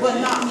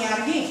 but knock me out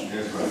again.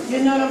 Right.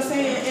 You know what I'm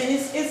saying? And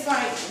it's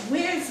like,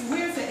 where's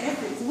the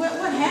ethics?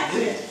 What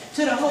happened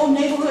to the whole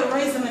neighborhood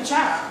raising a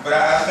child? But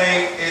I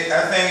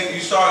think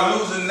you start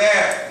losing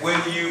that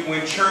when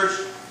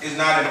church is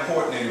not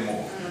important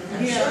anymore.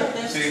 Yeah,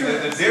 that's See, true.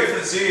 the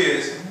difference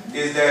is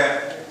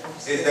that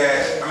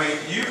I mean,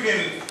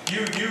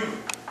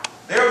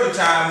 there was a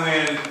time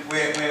when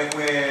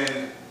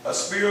a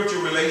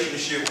spiritual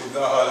relationship with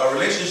God, a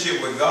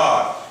relationship with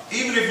God,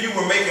 even if you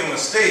were making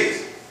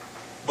mistakes,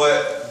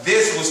 but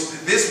this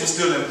was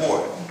still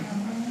important.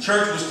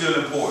 Church was still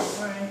important.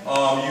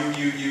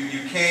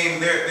 You came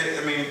there.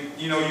 I mean,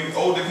 you know, you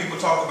older people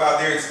talk about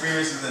their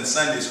experiences in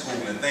Sunday school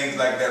and things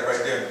like that.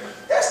 Right there,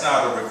 that's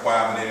not a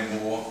requirement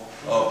anymore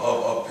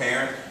of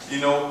parent. You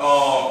know,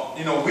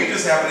 we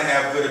just happen to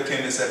have good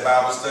attendance at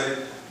Bible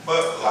study, but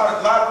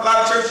a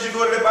lot of churches you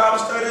go to their Bible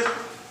studies,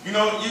 you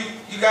know,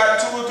 you got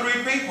 2 or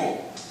 3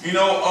 people.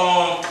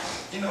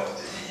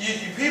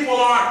 People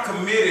aren't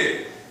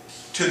committed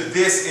to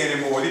this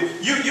anymore.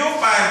 You'll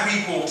find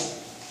people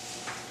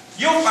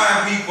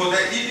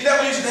that you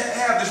never used to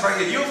have this right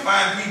here. You'll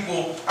find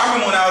people. I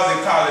remember when I was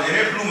in college, and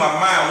it blew my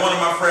mind. One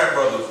of my frat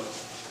brothers,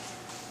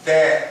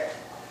 that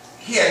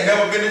he had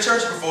never been to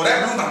church before.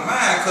 That blew my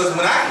mind, because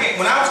when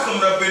I was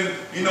coming up in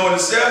the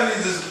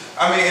 70s,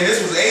 and this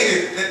was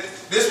 80s.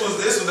 This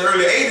was the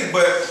early 80s,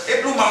 but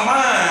it blew my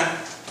mind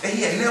that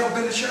he had never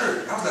been to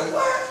church. I was like,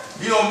 what?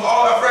 You know,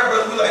 all our frat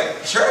brothers were like,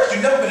 church? You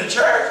never been to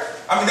church?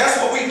 I mean, that's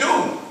what we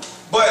do.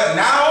 But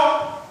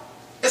now,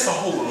 it's a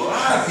whole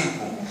lot of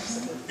people.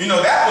 You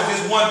know, that was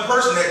just one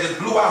person that just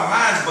blew our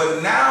minds,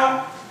 but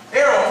now,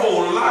 there are a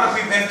whole lot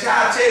of people. And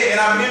I tell you, in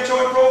our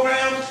mentoring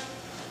programs,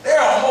 there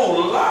are a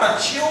whole lot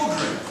of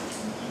children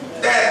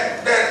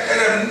that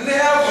have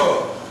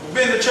never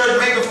been to church,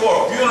 maybe for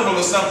a funeral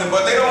or something,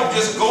 but they don't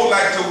just go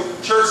like to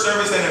church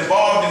service and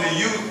involved in the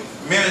youth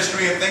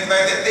ministry and things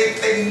like that.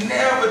 They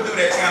never do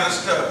that kind of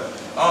stuff.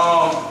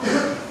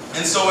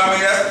 And so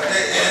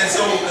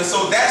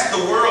that's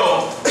the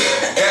world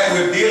that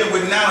we're dealing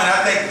with now, and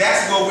I think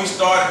that's where we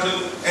started to.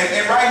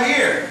 And right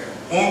here,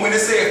 when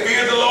it said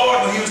fear the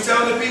Lord, when he was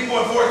telling the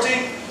people in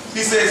 14,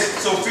 he says,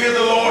 so fear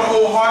the Lord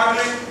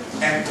wholeheartedly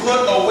and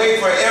put away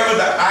forever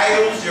the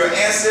idols your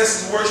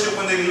ancestors worshiped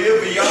when they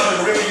lived beyond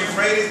the river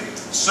Euphrates.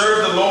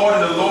 Serve the Lord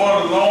and the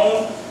Lord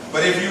alone.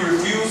 But if you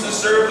refuse to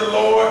serve the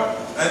Lord,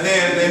 and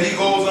then he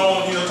goes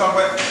on, talk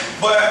about.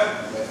 But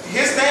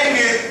his thing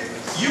is,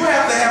 you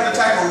have to have the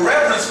type of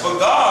reverence for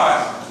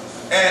God,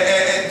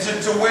 and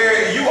to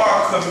where you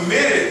are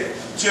committed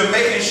to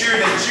making sure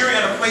that you're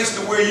in a place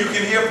to where you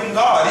can hear from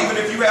God, even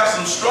if you have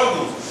some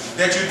struggles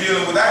that you're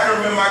dealing with. I can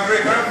remember my my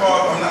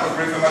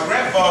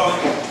grandfather,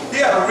 he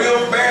had a real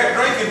bad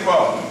drinking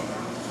problem.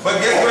 But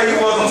guess where he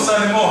was on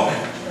Sunday morning?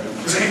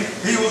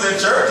 He was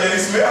in church and he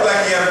smelled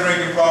like he had a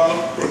drinking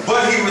problem.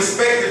 But he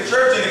respected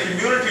church, and the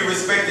community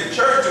respected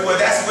church to where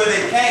that's where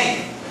they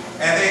came.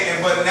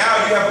 But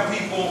now you have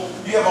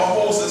a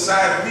whole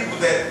society of people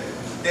that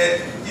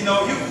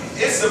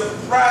it's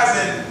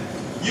surprising.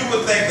 You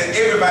would think that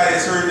everybody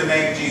has heard the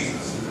name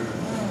Jesus,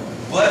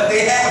 but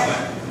they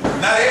haven't.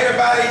 Not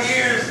everybody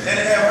hears and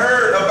have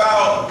heard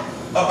about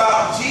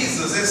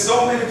Jesus. There's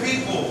so many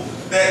people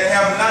that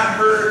have not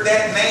heard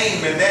that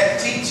name and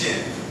that teaching,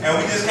 and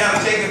we just kind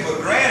of take it for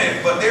granted.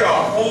 But there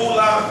are a whole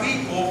lot of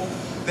people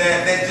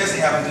that just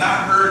have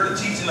not heard the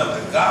teaching of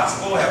the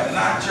gospel, have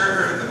not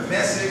heard the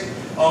message,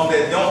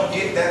 that don't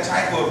get that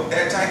type of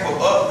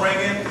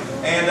upbringing,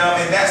 and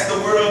that's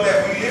the world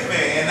that we live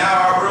in. And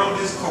now our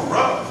world is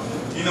corrupt.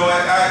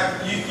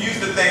 I used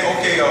to think,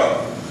 okay, a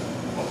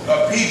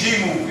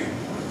PG movie.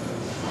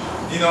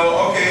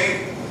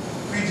 Okay,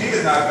 PG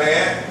is not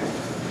bad.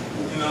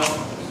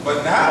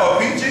 But now a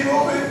PG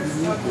movie,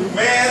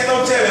 man,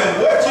 don't tell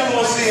them what you're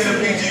gonna see in a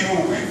PG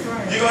movie.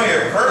 You're gonna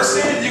hear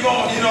cursing. You're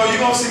gonna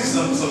see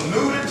some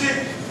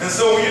nudity. And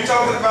so when you're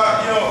talking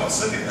about, I don't know if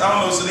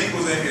Sadiq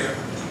was in here,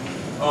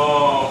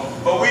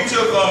 but we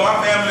took my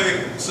my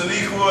family,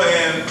 Saniqua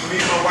and me,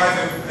 my wife,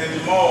 and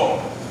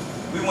Jamal,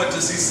 we went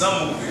to see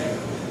some movie.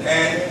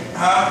 And,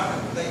 I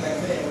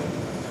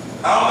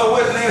don't know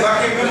what name,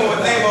 I can't remember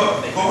what name,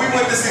 but we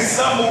went to see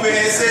some movie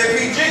and it said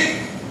PG.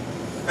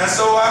 And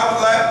so I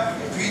was like,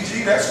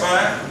 PG, that's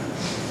fine.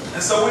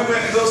 And so we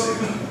went to go see,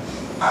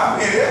 I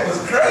mean, it was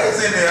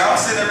crazy in there. I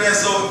was sitting there,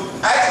 so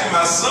actually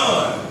my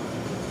son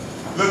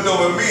looked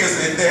over at me and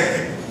said,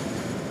 Daddy,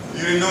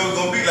 you didn't know it was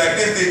going to be like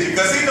this, did you?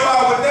 Because he knew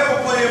I would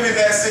never put him in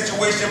that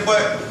situation,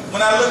 but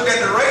when I looked at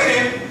the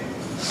rating,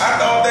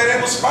 I thought that it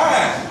was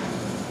fine.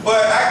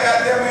 But I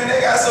got there, man,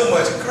 they got so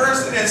much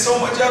cursing and so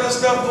much other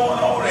stuff going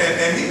on,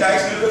 and he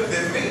actually looked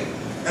at me.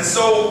 And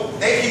so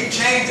they keep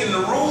changing the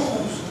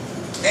rules,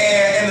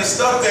 and the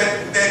stuff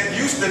that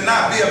used to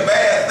not be a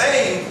bad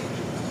thing,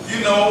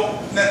 you know,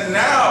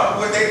 now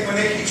when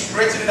they keep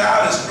stretching it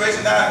out and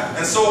stretching it out,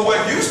 and so what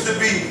used to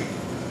be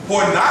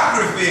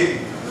pornography,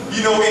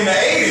 you know, in the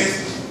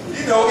 80s,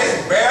 you know,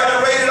 it's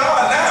barely rated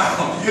R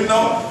now, you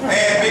know,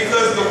 and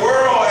because the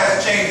world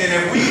has changed, and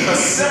if we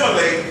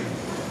assimilate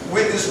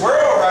with this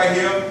world right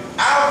here,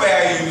 our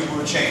values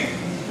will change.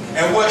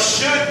 And what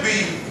should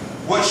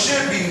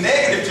be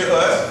negative to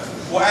us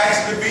will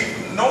actually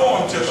be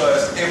norm to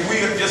us if we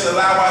just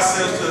allow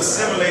ourselves to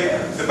assimilate.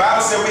 The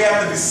Bible said we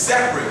have to be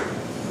separate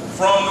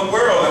from the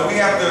world, and we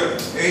have to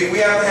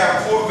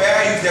have core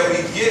values that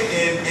we get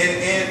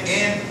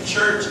in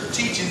church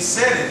teaching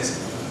settings.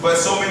 But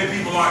so many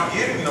people aren't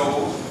getting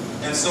those.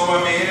 And so,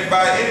 I mean,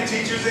 any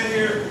teachers in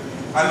here,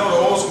 I know the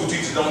old school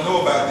teachers don't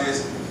know about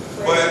this,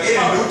 but any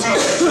new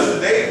teachers,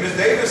 Ms.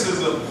 Davis is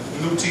a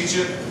new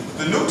teacher.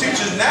 The new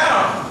teachers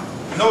now,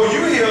 know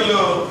you hear a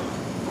little,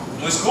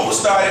 when school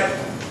started,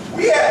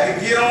 we had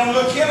to get on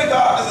little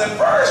kindergartners and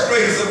first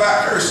graders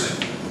about cursing.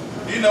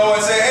 You know,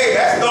 and say, hey,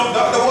 that's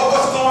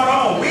what's going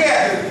on.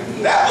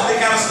 That was the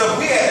kind of stuff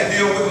we had to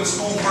deal with when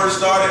school first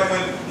started,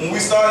 when we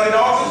started in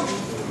August.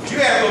 You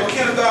had little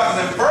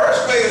kindergartners and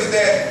first graders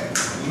that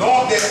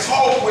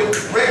talk with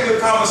regular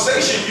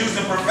conversation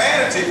using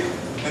profanity.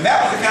 And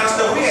that was the kind of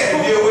stuff we had to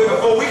deal with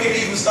before we could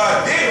even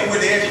start dealing with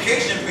the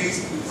education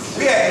piece.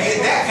 We had to get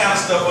that kind of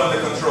stuff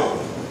under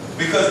control.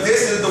 Because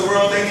this is the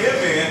world they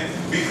live in,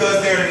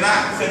 because they're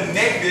not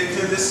connected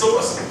to the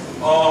source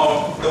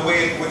the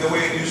way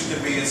it used to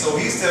be. And so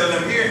he's telling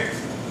them here,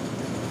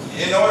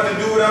 in order to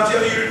do what I'm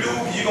telling you to do,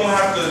 you're going to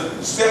have to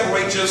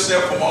separate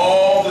yourself from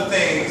all the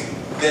things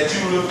that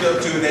you looked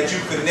up to, that you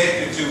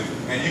connected to,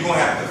 and you're going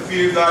to have to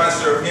fear God and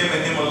serve Him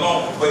and Him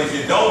alone. But if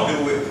you don't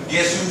do it,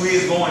 guess who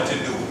is going to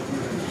do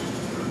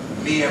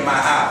it? Me and my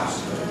house.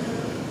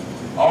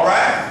 All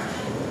right?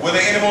 Were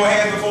there any more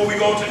hands before we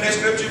go to the next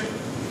scripture?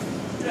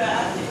 Yeah,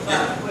 I think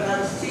when I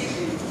was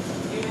teaching,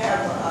 you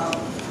have a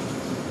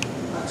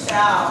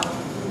child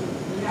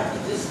who you have to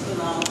discipline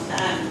all the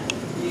time.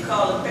 You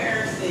call the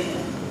parents in,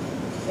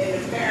 and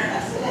the parent,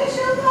 I said, that's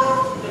your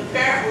mom? The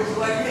parent was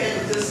going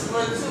ahead and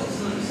discipline too,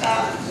 so the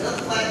child is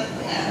just like the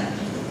parent.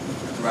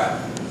 Right.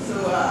 So,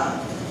 I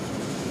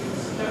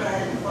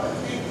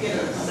think get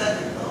a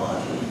second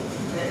thought.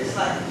 It's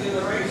like a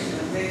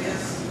generation, they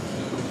just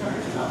keep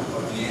turning up.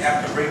 You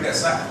have to break that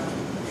cycle.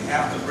 You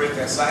have to break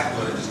that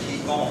cycle and just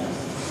keep going.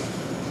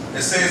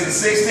 It says in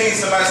 16,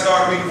 somebody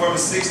start reading from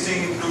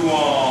 16 through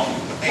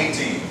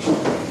 18.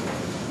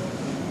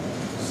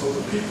 So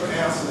the people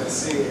answered and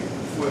said,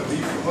 for it be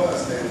from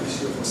us that we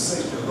should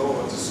forsake the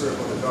Lord to serve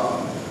other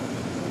God.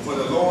 For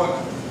the Lord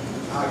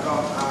our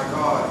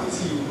God is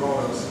He who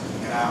brought us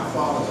and our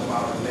fathers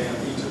out of the land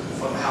of Egypt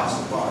from the house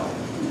of bondage,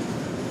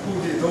 who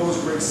did those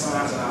great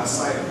signs in our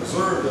sight and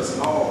preserved us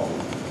in all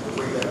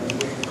the way that we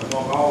went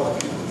among all the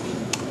people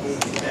whom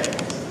we had.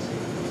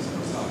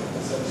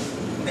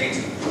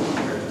 18.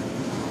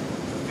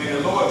 And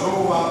the Lord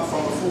drove out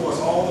from before us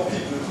all the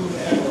people, including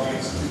the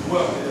Amorites, who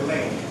dwelt in the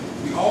land.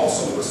 We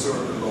also will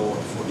serve the Lord,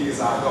 for He is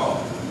our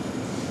God.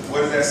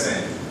 What is that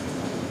saying?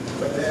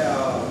 But there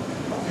are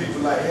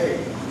people like, hey,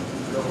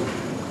 you know,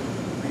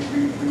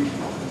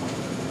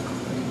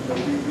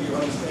 we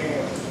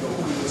understand, you know,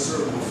 who we were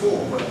serving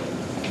before, but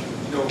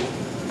you know,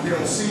 we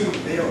don't see them.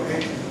 They don't.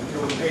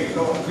 Hey,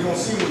 Lord, we don't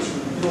see what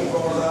you don't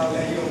brought us out of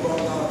land. You don't brought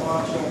us out of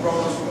bondage. You don't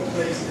brought us from a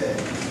place that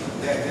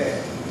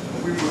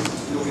we were,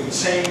 you know, in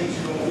chains.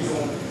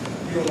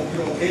 You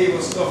don't gave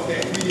us stuff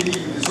that we didn't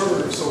even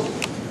deserve. So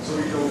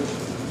you know,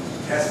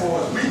 as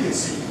far as we can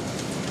see,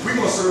 we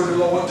gonna serve the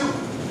Lord too.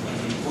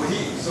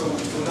 So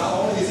not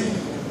only is He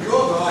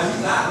your God,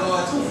 He's not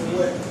God too. For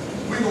what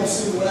we gonna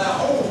see with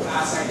our own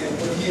eyesight that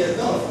what He has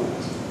done for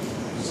us.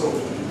 So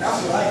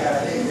that's what I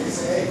got. They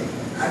say, hey,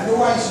 I know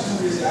I used to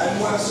do this. I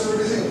know I serve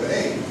this here, but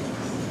hey,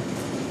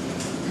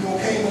 you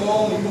gonna came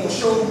along and you gonna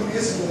show me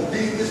this and you gonna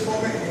did this for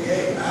me. And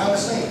hey, I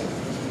understand.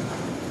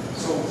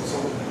 So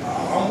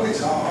I'm with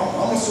you. I'm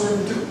gonna serve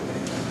Him too.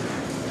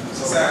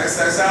 So It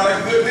sounds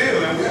like a good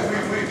deal, and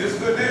this is a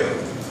good deal.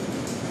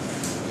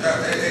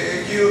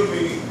 It kills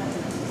me,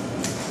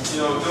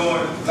 you know,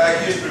 doing Black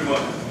History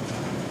Month.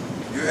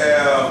 You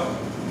have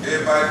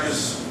everybody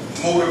just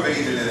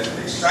motivated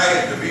and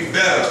excited to be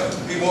better,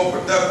 be more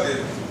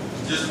productive,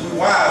 just be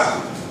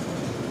wiser.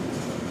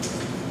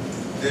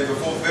 Then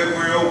before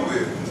February over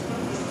with,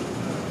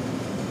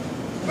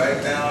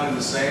 back down in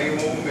the same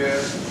old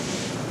mess,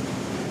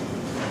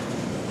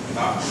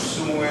 not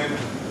pursuing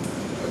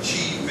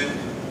achievement,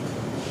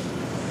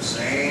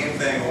 same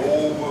thing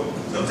over.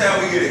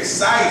 Sometimes we get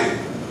excited,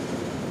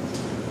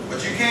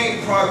 but you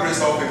can't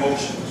progress off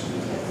emotions.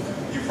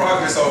 You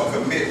progress off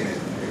commitment.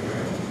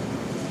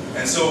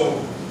 And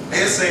so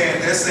they're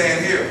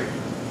saying here,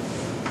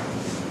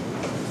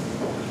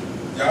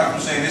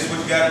 Joshua's saying this is what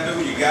you got to do.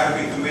 You got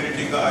to be committed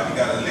to God. You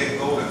got to let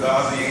go of the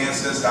gods of your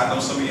ancestors. I know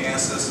some of your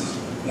ancestors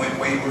went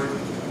wayward,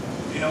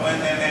 you know,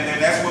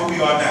 and that's where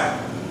we are now.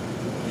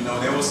 You know,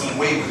 there was some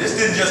wayward. This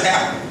didn't just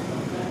happen.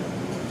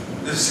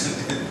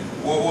 This,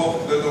 the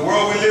world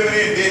we're living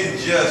in didn't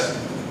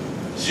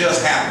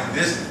just happen.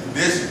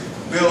 This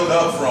built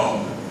up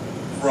from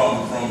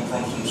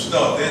some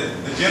stuff.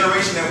 The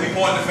generation that we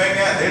point the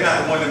finger at, they're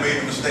not the one that made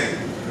the mistake.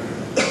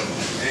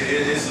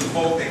 It's some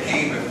folk that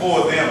came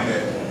before them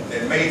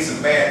that made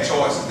some bad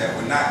choices, that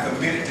were not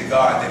committed to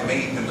God, that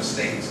made the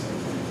mistakes.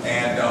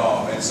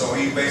 And so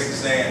he's basically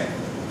saying,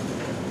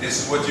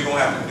 this is what you're gonna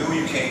have to do.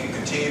 You can't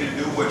continue to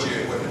do what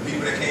the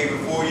people that came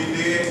before you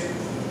did.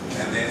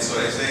 And then so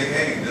they say,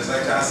 hey, just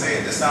like I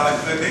said, this sounds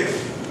like a good deal.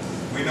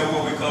 We know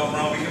where we come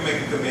from. We can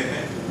make a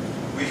commitment.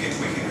 We can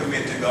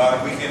commit to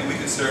God. We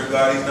can serve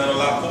God. He's done a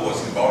lot for us.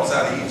 He brought us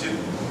out of Egypt,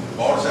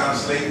 brought us out of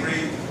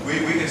slavery.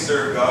 We can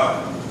serve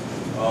God.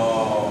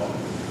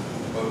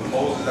 But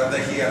Moses, I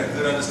think he had a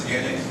good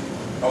understanding.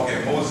 Okay,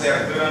 Moses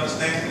had a good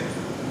understanding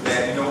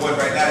that, you know what,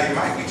 right now they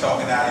might be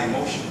talking out of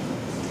emotion.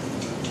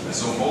 And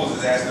so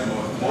Moses asked them,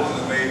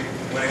 Moses went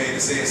ahead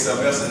and said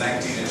something else in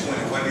 19 and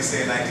 20. What did he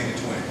say in 19 and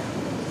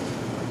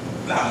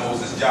 20? Not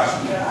Moses,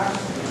 Joshua.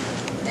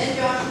 Then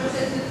Joshua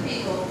said to the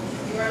people,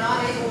 you are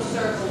not able to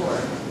serve the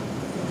Lord,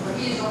 for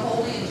he is a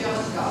holy and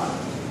jealous God.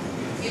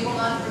 He will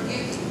not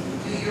forgive you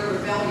due to your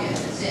rebellion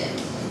and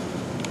sins.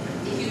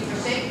 If you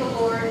forsake the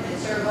Lord and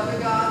serve other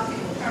gods,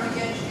 he will turn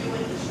against you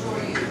and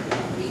destroy you,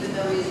 even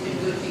though he has been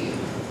good to you.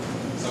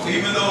 So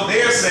even though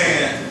they're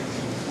saying,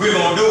 we're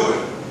going to do it,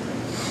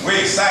 we're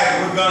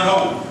excited, we're going to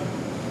hold,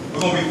 we're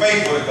going to be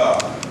faithful to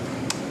God.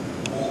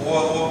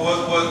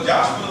 Was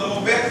Joshua a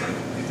little veteran?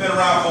 He's been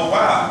around for a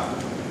while.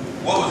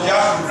 What was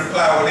Joshua's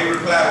reply when they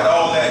replied with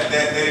all that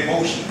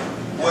emotion?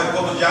 What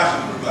was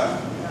Joshua's reply?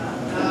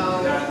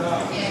 No, you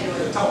can't do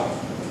it. Talk.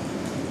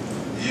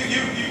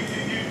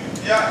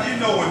 You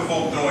know when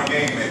folk throwing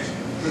game at you.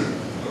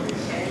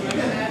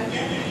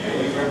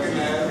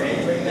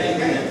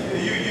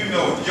 You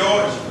know,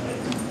 George.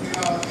 You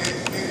know,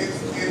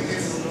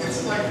 it's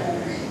like what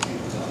we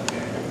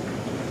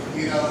do.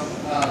 You know,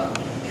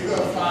 you're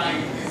gonna find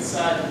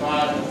inside the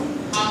Bible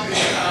how many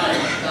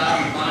times God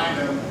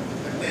reminded them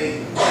that they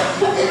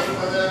did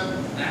for them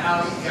and how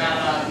He got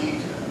out of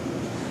Egypt.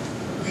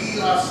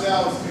 We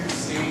ourselves do the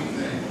same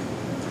thing.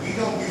 We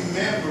don't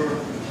remember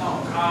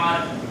how God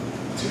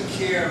took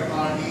care of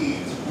our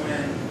needs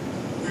when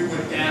we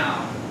were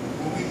down,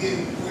 when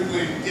we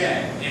were in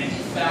debt and He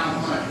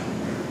found money.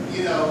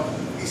 You know,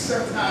 we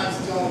sometimes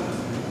don't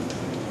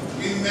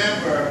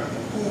remember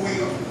who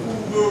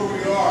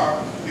we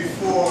are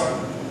before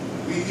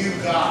we knew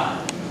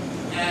God.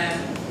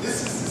 And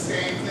this is the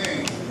same thing.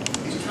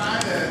 He's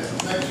trying to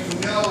let you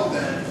know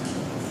that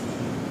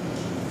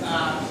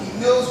He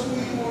knows who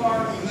you are,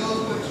 He knows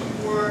what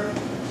you were,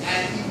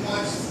 and He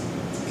wants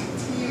to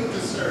continue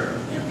to serve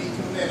and be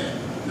committed.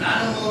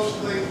 Not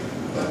emotionally,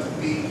 but to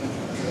be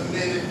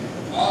committed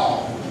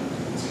all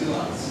to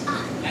us.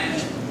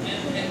 And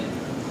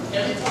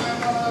every time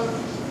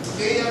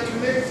they are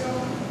committed to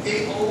Him, they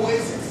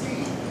always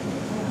succeed.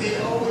 They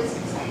always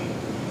succeed.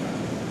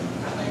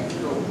 I think, you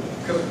know,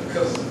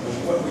 because of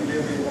what we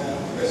live in now,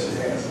 especially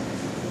as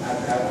I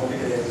want to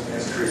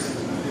as Christians,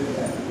 we live in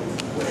that,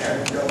 what have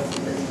you done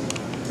for me?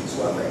 So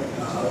I think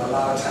a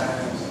lot of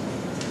times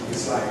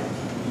it's like,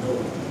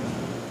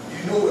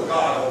 you know what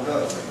God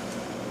does for you.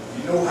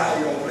 You know how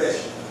He gonna bless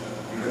you.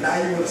 But now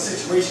you're in a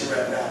situation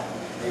right now,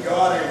 and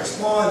God ain't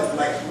responding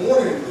like you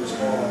wanted Him to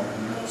respond.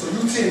 So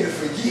you tend to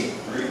forget.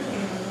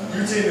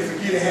 You tend to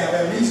forget and have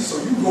amnesia,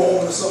 so you go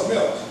on to something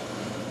else.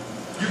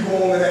 You go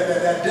on to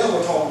that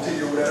devil talking to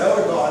you, or that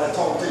other God that's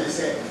talking to you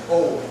saying,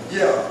 oh,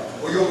 yeah,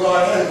 well, your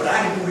God has, but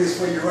I can do this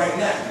for you right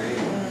now.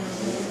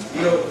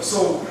 You know,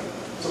 so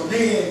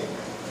then,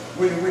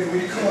 when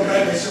He come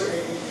back and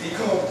He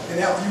come, and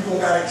after you don't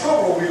got in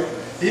trouble over here,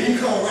 then He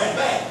come right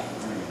back.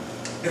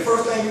 The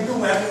first thing you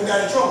do after you got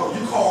in trouble,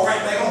 you call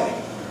right back on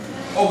Him.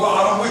 Oh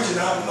God, I'm with you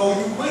now. I know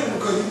you with Him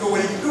because you know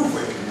what He can do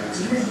for you.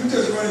 So you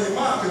just running your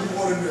mouth because you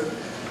wanted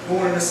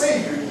to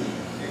save you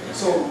again.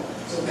 So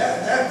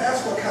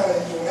that's what kind of,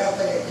 I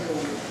think,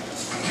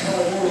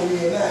 kind of world we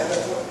in now.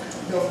 That's what,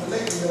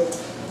 lately,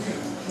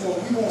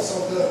 we want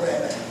something done right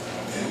now.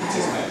 We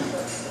just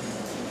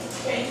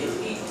Can you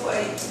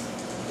equate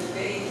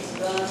today's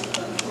gun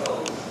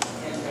control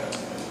and the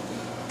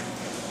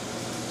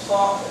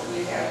talk that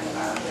we're having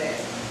about that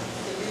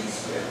to these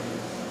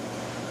scriptures?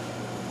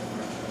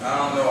 I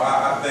don't know.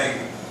 I think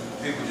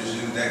people just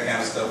use that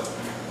kind of stuff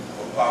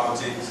for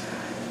politics.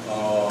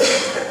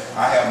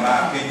 I have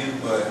my opinion,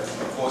 but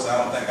of course I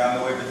don't think I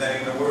know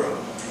everything in the world.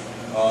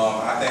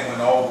 I think when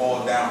it all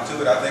boils down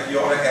to it, I think you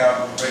ought to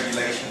have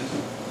regulations,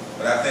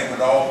 but I think when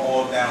it all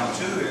boils down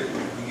to it,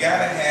 you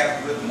gotta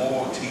have a little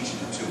more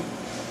teaching too.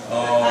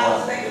 I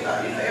was thinking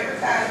about, every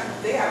time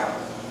they have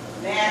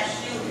a mass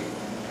shooting,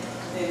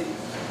 then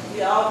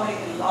we all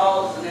making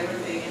laws and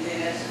everything, and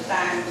then as the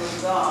time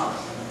goes on,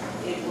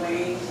 it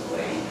wanes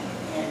away,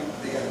 and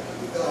They got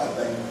the God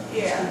thing.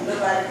 yeah,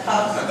 nobody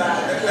talks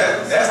about it.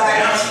 That's the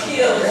answer.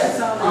 Killed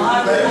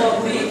 100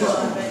 more people,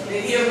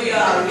 and here we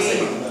are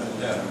again.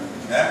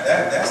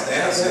 Yeah, that's the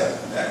answer.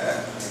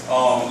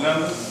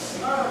 Linda?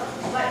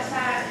 Like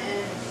Ty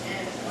and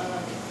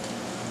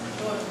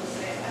George was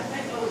saying, I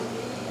think those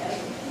we as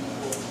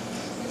people,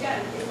 we got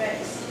to get back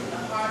to seeing the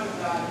heart of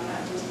God and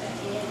not just the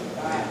hand of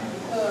God,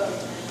 because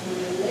the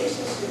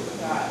relationship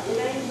with God, it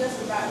ain't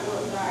just about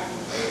what God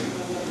can do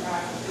and what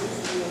God can do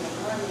for you and the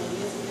money and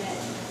this and that.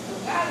 So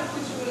God will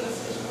put you in a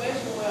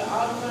situation where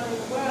all the money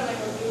in the world ain't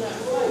going to do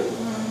nothing for you.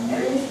 And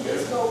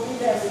it's going to be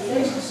that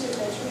relationship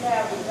that you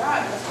have with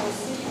God that's going to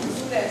see you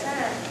through that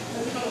time.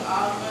 Because you know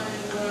all the money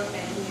in the world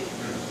can't do it.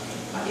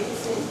 It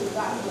seems to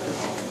God what it's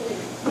going to do.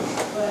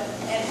 But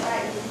at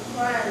night when you're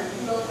crying,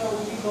 you don't know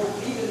when you're going to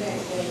be the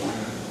next day.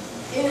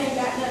 It ain't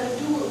got nothing to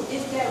do with it.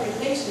 It's that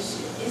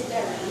relationship. It's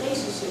that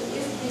relationship.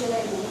 It's being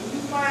able, when you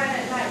crying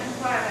at night, you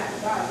crying out to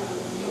God.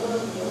 Your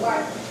husband, your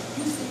wife,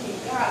 you seeking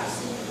God to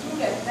see you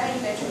through that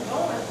thing that you're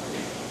going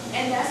through.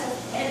 And that's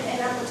and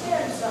I'm gonna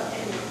tell you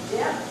something, the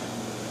depth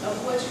of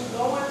what you're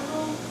going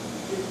through,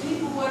 the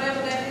deeper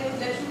whatever that is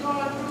that you're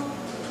going through,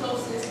 the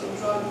closer it's gonna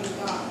draw you to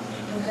God.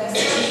 That's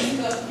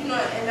because,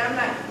 and I'm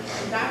not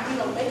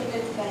making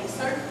anything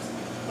surface,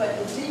 but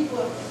the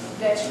deeper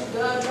that you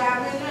dug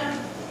down in there,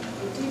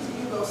 the deeper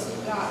you gonna see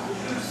God,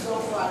 because you're so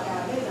far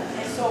down in there.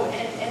 And so,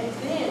 and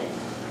then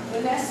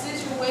when that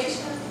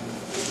situation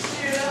is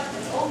cleared up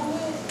and over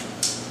with,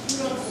 you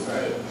don't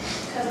forget,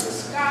 because the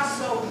scar's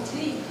so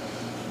deep.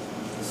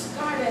 The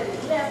scar that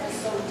it left is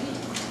so deep.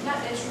 Not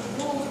that you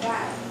moved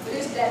by it, but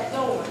it's that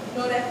thorn.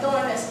 You know that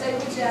thorn that stay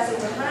with you as a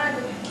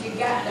reminder? You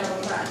got that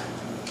reminder.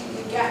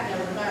 You got that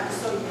reminder,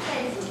 so you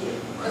can't forget.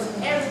 Because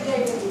every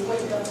day when you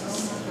wake up,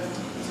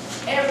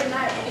 every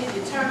night, and if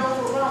you turn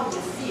over wrong, you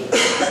feel it.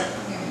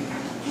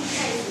 You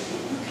can't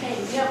forget. You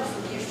can't never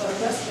forget for the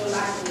rest of your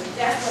life. And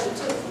that's what it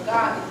took for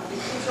God to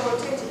get your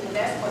attention, and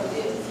that's what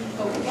it is.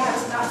 But we got to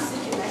stop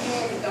seeking the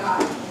hand of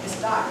God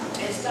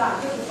and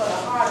start looking for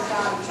the heart of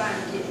God and trying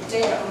to get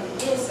there on the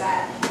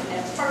inside and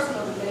that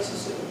personal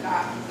relationship with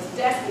God. Because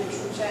that's where the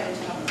true change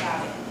comes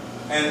about it.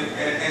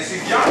 And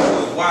see, Joshua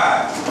was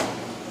wise.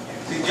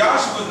 See,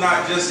 Joshua was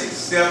not just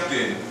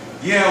accepting,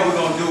 yeah, we're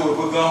going to do it,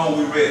 we're going,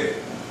 we're ready.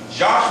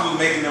 Joshua was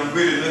making them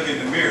really look in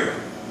the mirror.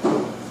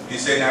 He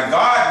said, now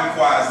God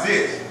requires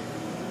this.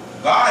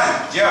 God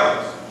is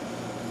jealous.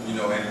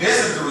 And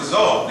this is the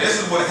result.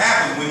 This is what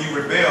happens when you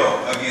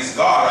rebel against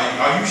God.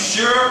 Are you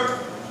sure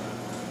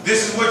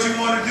this is what you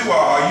want to do? Or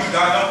are you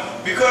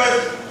not?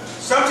 Because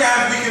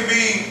sometimes we can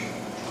be,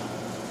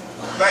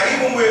 like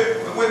even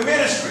with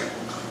ministry,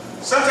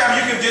 sometimes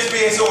you can just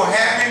be so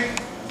happy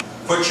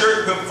for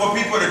church, for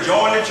people to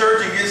join the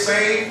church and get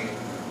saved,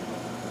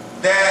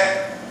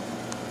 that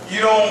you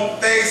don't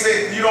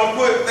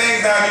put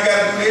things down. You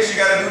got to do this, you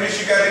got to do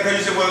this, you got to, because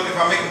you say, well, if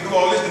I make them do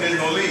all this, then they're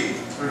going to leave.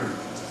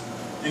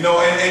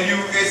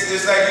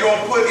 It's like you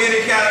don't put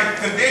any kind of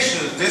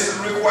conditions. This is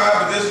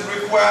requirement, this is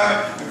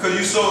requirement, because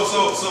you're so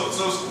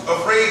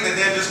afraid that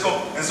they're just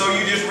going, and so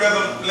you just rather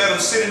let them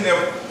sit in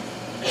there.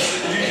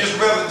 You just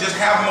rather just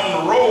have them on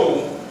the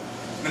roll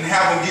than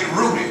have them get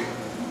rooted,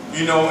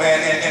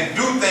 and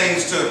do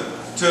things to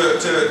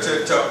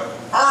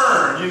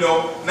earn,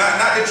 not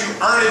that you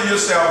earning your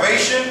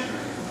salvation,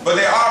 but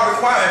they are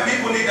required.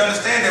 People need to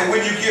understand that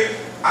when you get,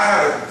 I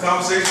had a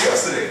conversation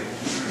yesterday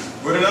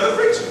with another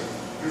preacher.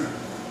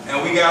 And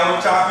we got on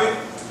the topic,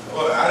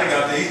 well, I didn't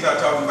got there, he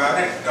started talking about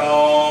it,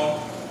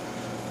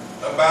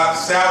 about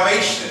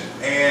salvation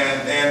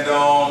and that,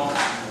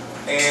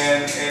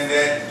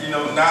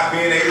 not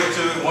being able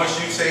to, once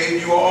you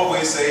saved, you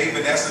always saved,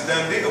 and that's a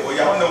done deal. Well,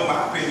 y'all know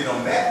my opinion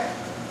on that.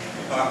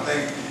 I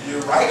think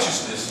your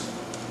righteousness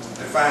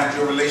defines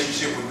your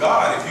relationship with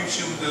God. If you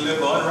choose to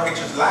live an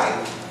unrighteous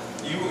life,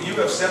 you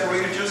have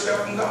separated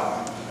yourself from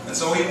God. And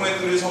so he went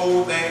through this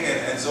whole thing,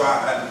 and so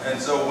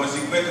once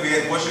he went through, he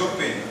asked, what's your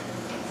opinion?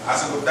 I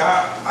said, well,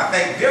 Doc, I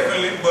think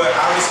differently, but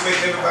I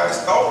respect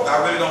everybody's thought. I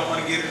really don't want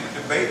to get into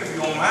the debate if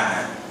you don't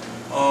mind.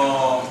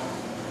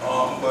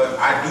 But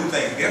I do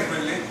think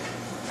differently.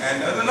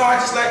 And no, I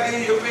just like to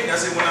hear your opinion. I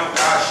said, when I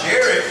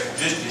share it,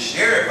 just to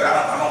share it, but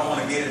I don't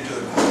want to get into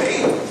a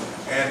debate.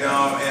 And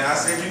I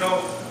said,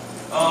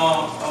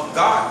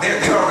 God, there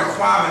are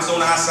requirements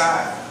on our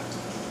side.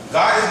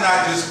 God is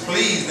not just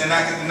pleased and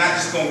not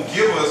just going to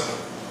give us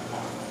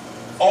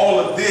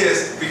all of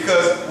this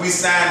because we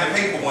signed the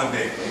paper one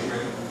day.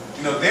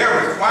 There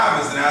are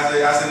requirements, and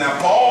I said, now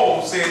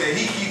Paul said that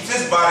he keeps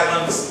his body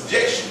under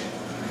subjection,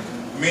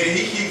 meaning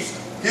he keeps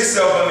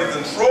himself under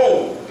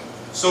control.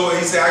 So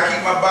he said,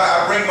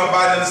 I bring my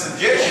body into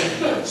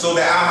subjection so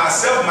that I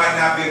myself might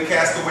not be a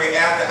castaway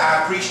after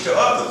I preach to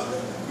others.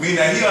 Meaning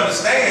that he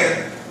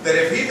understands that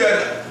if he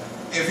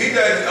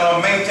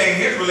doesn't maintain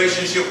his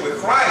relationship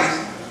with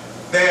Christ,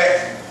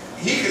 that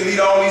he can lead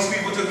all these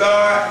people to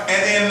God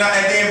and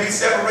then be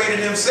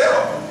separated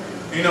himself.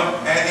 You know,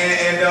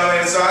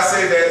 and so I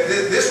say that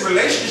this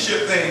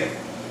relationship thing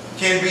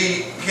can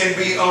be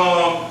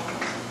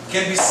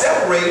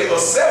separated or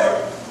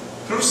severed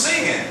through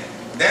sin.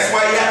 That's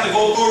why you have to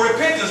go through a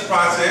repentance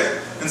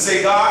process and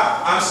say,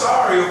 God, I'm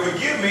sorry, or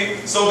forgive me,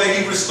 so that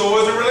he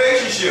restores the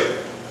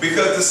relationship.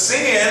 Because the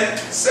sin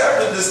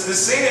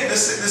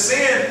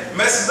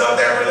messes up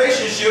that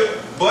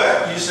relationship,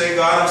 but you say,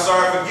 God, I'm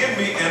sorry, forgive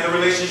me, and the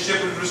relationship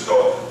is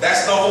restored.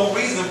 That's the whole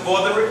reason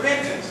for the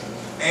repentance.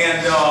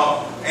 And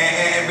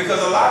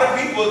because a lot of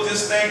people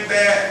just think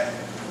that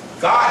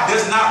God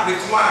does not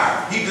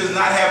require, he does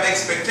not have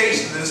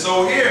expectations. And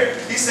so here,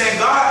 he's saying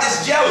God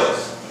is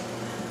jealous.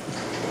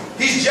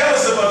 He's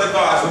jealous of other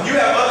gods. When you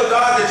have other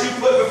gods that you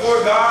put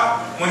before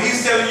God, when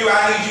he's telling you,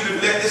 I need you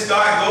to let this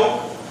God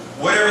go,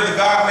 whatever the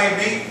God may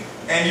be,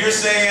 and you're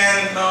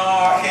saying, no,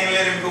 I can't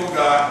let him go,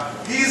 God.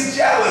 He's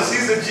jealous.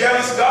 He's a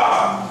jealous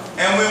God.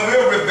 And when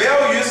we're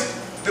rebellious,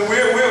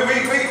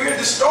 we're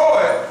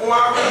destroyed for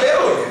our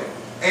rebellion.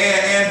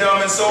 And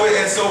so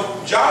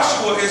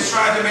Joshua is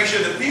trying to make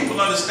sure that people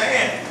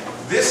understand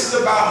this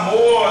is about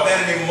more than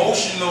an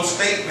emotional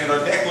statement or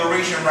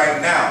declaration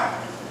right now.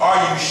 Are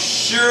you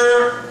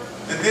sure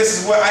that this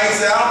is what I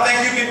said? I don't think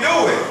you can do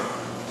it,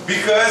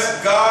 because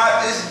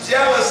God is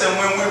jealous, and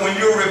when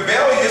you're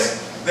rebellious,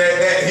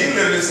 that he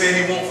literally said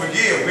he won't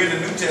forgive. We're in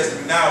the New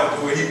Testament now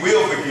where he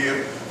will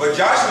forgive, but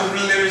Joshua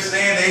was literally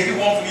saying that he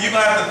won't forgive. You're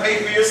going to have to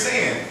pay for your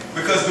sin,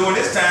 because during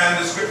this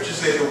time the scripture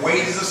said the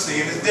wages of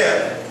sin is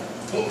death.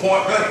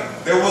 Point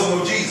blank, there was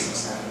no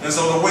Jesus, and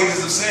so the wages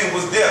of sin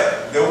was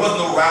death. There was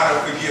no right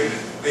of forgiveness.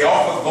 They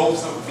offered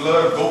goats of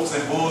blood of goats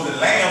and bulls and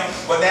lambs,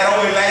 but that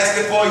only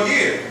lasted for a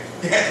year.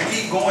 You had to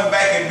keep going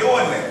back and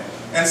doing that.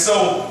 And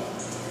so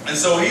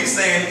he's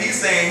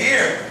saying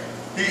here,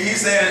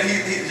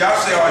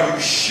 Joshua said, are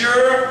you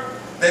sure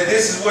that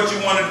this is what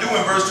you want to do?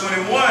 In verse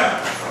 21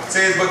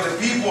 says, but the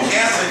people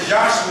answered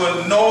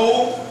Joshua,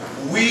 no,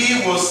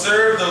 we will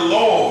serve the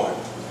Lord.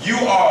 You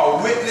are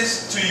a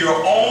witness to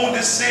your own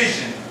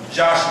decision,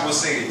 Joshua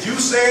said. You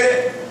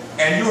said it,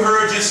 and you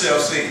heard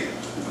yourself say it.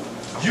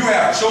 You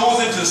have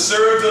chosen to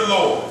serve the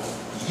Lord.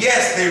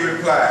 Yes, they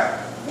replied.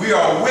 We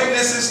are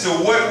witnesses to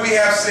what we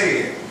have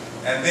said.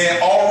 And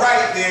then, all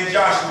right, then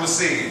Joshua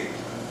said,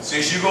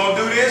 since you're going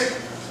to do this,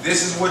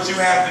 this is what you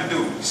have to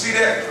do. You see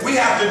that? We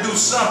have to do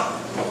something.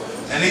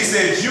 And he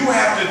said, you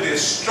have to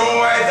destroy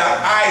the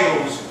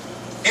idols,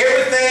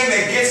 everything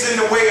that gets in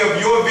the way of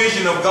your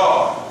vision of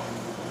God.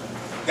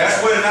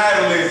 That's what an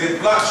idol is. It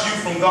blocks you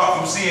from God,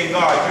 from seeing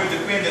God. You're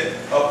dependent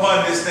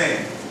upon this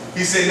thing.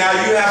 He said, now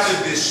you have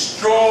to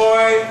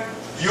destroy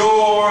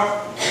your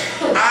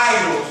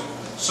idols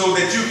so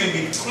that you can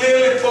be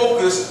clearly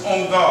focused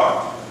on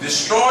God.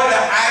 Destroy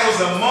the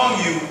idols among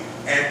you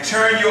and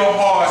turn your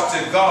hearts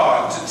to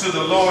God, to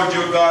the Lord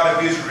your God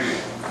of Israel.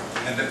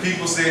 And the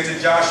people said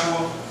to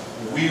Joshua,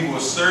 we will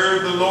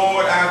serve the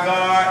Lord our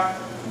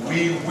God.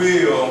 We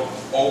will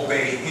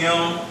obey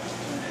him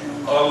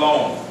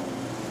alone.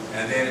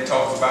 And then it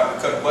talks about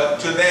the cut. But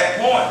to that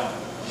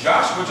point,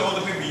 Joshua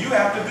told the people, you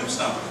have to do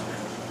something.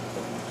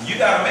 You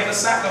got to make a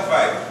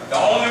sacrifice. The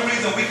only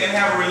reason we can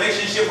have a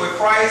relationship with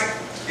Christ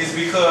is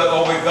because,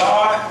 or with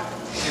God,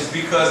 is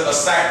because a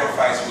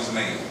sacrifice was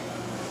made.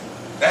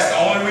 That's the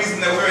only reason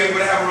that we're able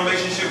to have a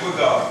relationship with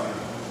God.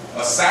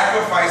 A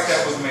sacrifice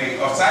that was made.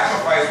 A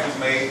sacrifice was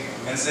made,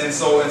 and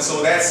so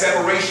that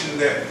separation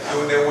that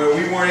where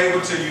we weren't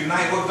able to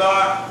unite with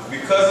God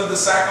because of the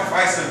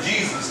sacrifice of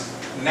Jesus.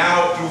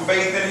 Now through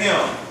faith in him,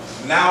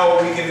 now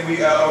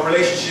a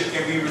relationship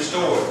can be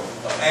restored.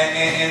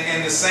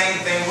 And the same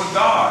thing with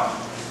God.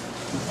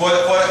 For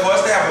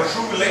us to have a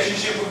true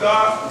relationship with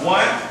God,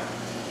 one,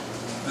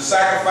 the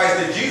sacrifice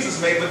that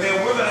Jesus made, but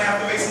then we're going to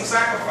have to make some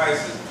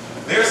sacrifices.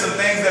 There's some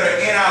things that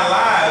are in our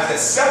lives that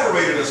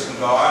separated us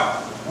from God.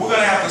 We're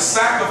going to have to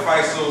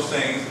sacrifice those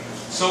things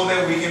so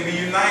that we can be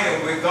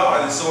united with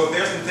God. And so if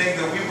there's some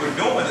things that we were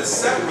doing that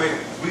separate,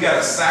 we got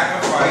to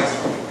sacrifice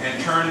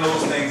and turn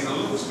those things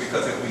loose.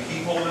 Because if we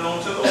keep holding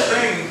on to those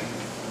things,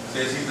 it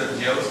says he's a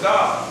jealous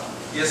God.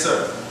 Yes,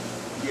 sir.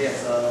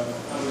 Yes,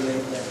 I'm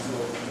relating that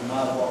to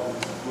my walk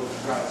with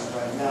Christ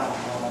right now,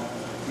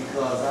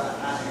 because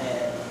I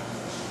had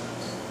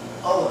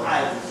other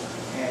idols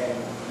and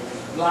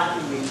it's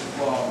blocking me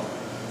from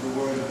the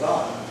Word of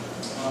God.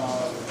 I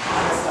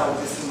guess I was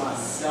just in my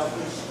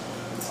selfish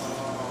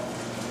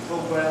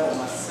program or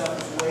my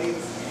selfish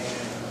ways,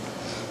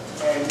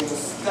 and it was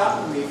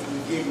stopping me from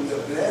getting the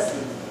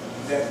blessing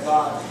that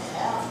God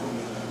has for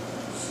me.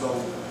 So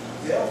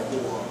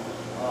therefore,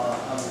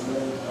 I'm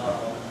relating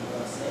what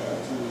I'm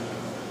saying to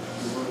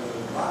the Word of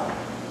the Bible,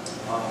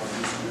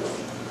 the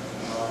Scripture.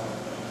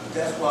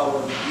 That's why I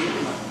wasn't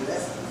getting my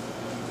blessings,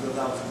 because I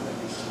was going to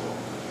be short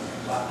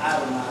by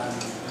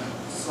idolizing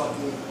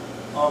something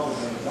other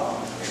than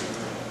God.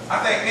 I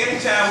think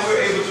anytime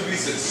we're able to be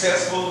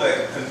successful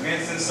at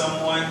convincing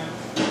someone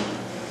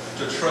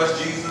to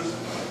trust Jesus,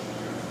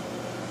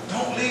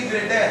 don't leave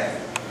it at that.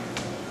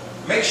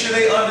 Make sure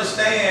they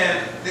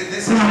understand that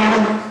this is,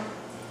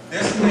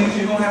 there's some things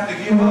you're going to have to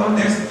give up.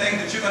 There's some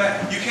things that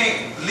you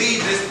can't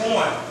leave this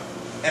point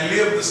and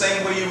live the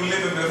same way you were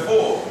living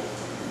before.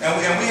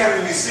 And we have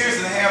to be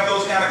serious and have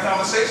those kind of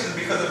conversations,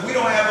 because if we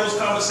don't have those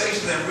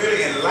conversations and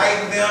really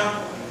enlighten them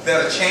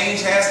that a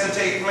change has to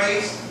take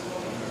place,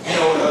 you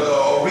know,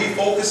 or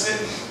refocusing,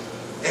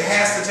 it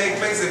has to take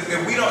place. If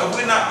we're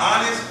not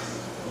honest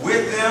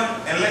with them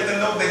and let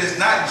them know that it's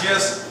not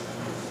just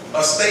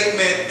a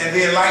statement and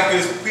then life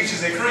is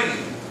peaches and cream.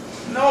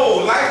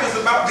 No, life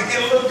is about to get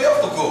a little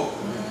difficult.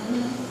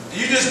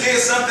 You just did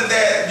something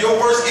that your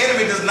worst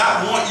enemy does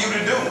not want you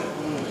to do.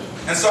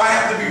 And so I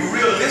have to be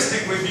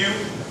realistic with you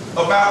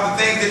about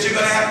the things that you're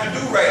going to have to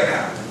do right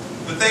now.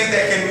 The things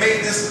that can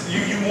make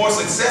you more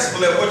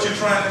successful at what you're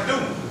trying to do.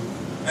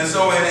 And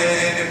so,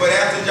 but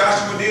after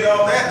Joshua did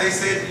all that, they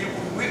said,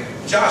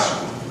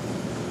 Joshua,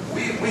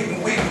 we with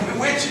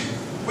you.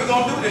 We're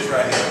going to do this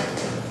right here.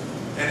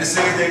 And it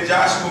says that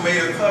Joshua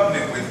made a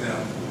covenant with them.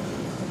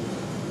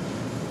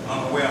 I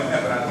don't know where I'm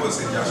at, but I know it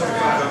said Joshua made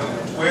a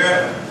covenant.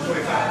 Where?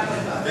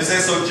 It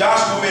says, so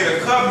Joshua made a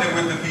covenant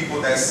with the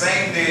people that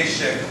same day at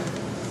Shechem,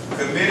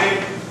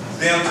 committed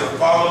them to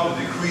follow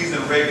the decrees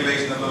and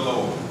regulations of the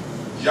Lord.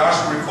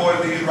 Joshua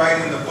recorded these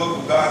writings in the book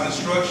of God's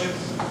instructions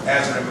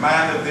as a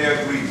reminder of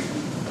their agreement.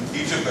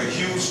 He took a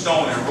huge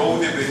stone and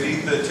rolled it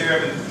beneath the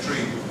terebinth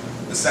tree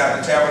beside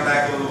the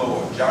tabernacle of the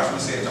Lord. Joshua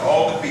said to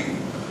all the people,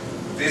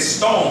 this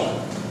stone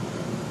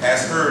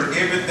has heard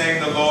everything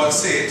the Lord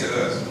said to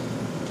us.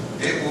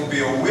 It will be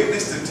a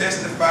witness to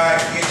testify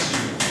against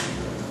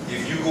you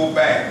if you go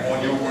back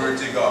on your word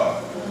to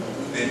God.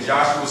 Then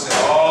Joshua sent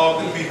all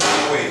the people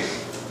away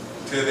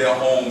to their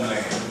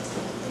homeland.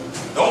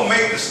 Don't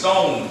make the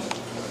stones.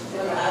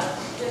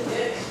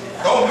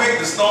 Don't make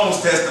the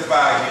stones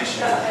testify against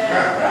you.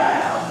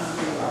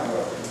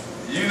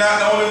 You're not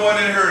the only one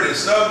that heard it.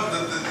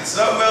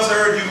 Something else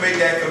heard you make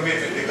that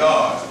commitment to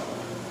God.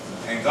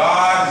 And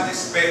God is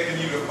expecting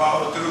you to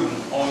follow through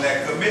on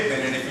that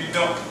commitment. And if you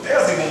don't,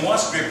 there's even one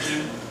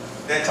scripture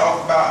that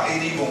talks about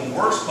an even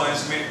worse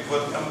punishment for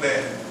them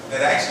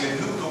that actually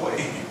knew the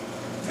way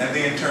and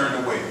then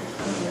turned away.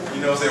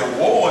 You know, say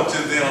woe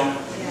unto them,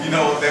 you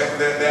know,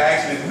 that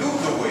actually knew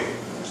the way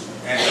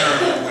and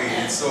turned away.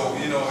 And so,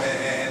 you know,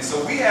 and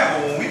so we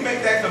have, when we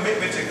make that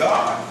commitment to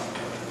God,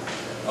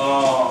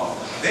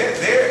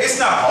 it's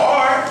not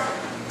hard.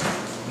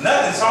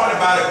 Nothing's hard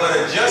about it, but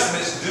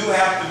adjustments do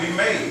have to be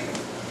made.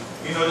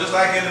 You know, just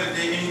like in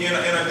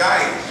a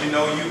diet, you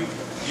know,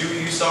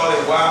 you saw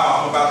that,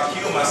 wow, I'm about to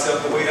kill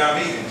myself the way that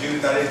I'm eating.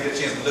 Judith, I didn't get a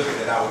chance to look at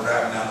that. I was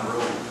driving down the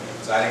road,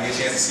 so I didn't get a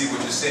chance to see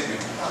what you sent me.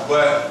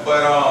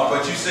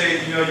 But you say,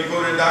 you know, you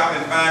go to the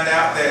doctor and find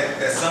out that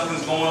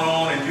something's going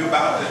on and you're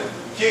about to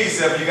kill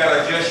yourself. You got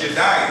to adjust your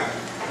diet.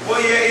 Well,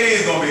 yeah, it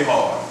is going to be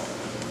hard,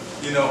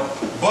 you know,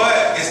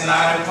 but it's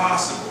not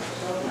impossible.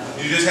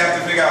 You just have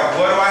to figure out,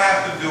 what do I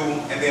have to do,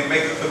 and then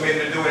make a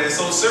commitment to do it. And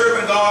so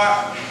serving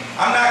God,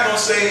 I'm not going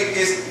to say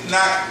it's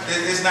not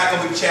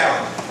going to be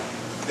challenging.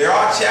 There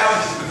are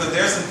challenges because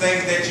there's some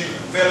things that you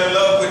fell in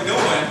love with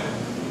doing.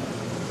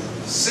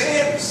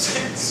 Sin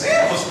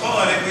was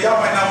fun, and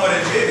y'all might not want to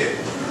admit it.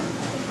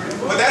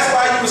 But that's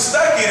why you were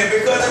stuck in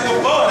it, because it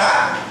was fun.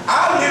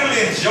 I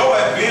literally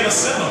enjoyed being a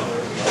sinner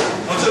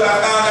until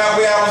I found out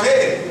where I was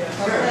headed.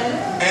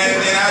 And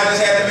I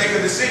just had to make a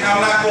decision.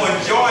 I'm not going to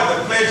enjoy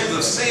the pleasures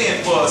of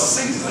sin for a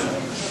season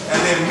and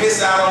then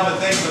miss out on the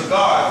things of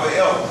God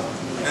forever.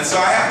 And so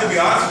I have to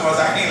be honest with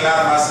myself. I can't lie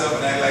to myself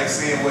and act like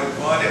sin wasn't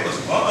fun. It was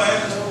fun.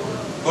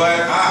 But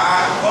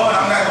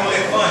I'm not going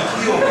to let fun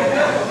kill me.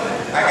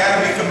 I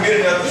got to be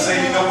committed enough to say,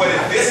 you know what,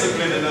 and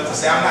disciplined enough to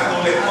say, I'm not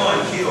going to let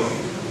fun kill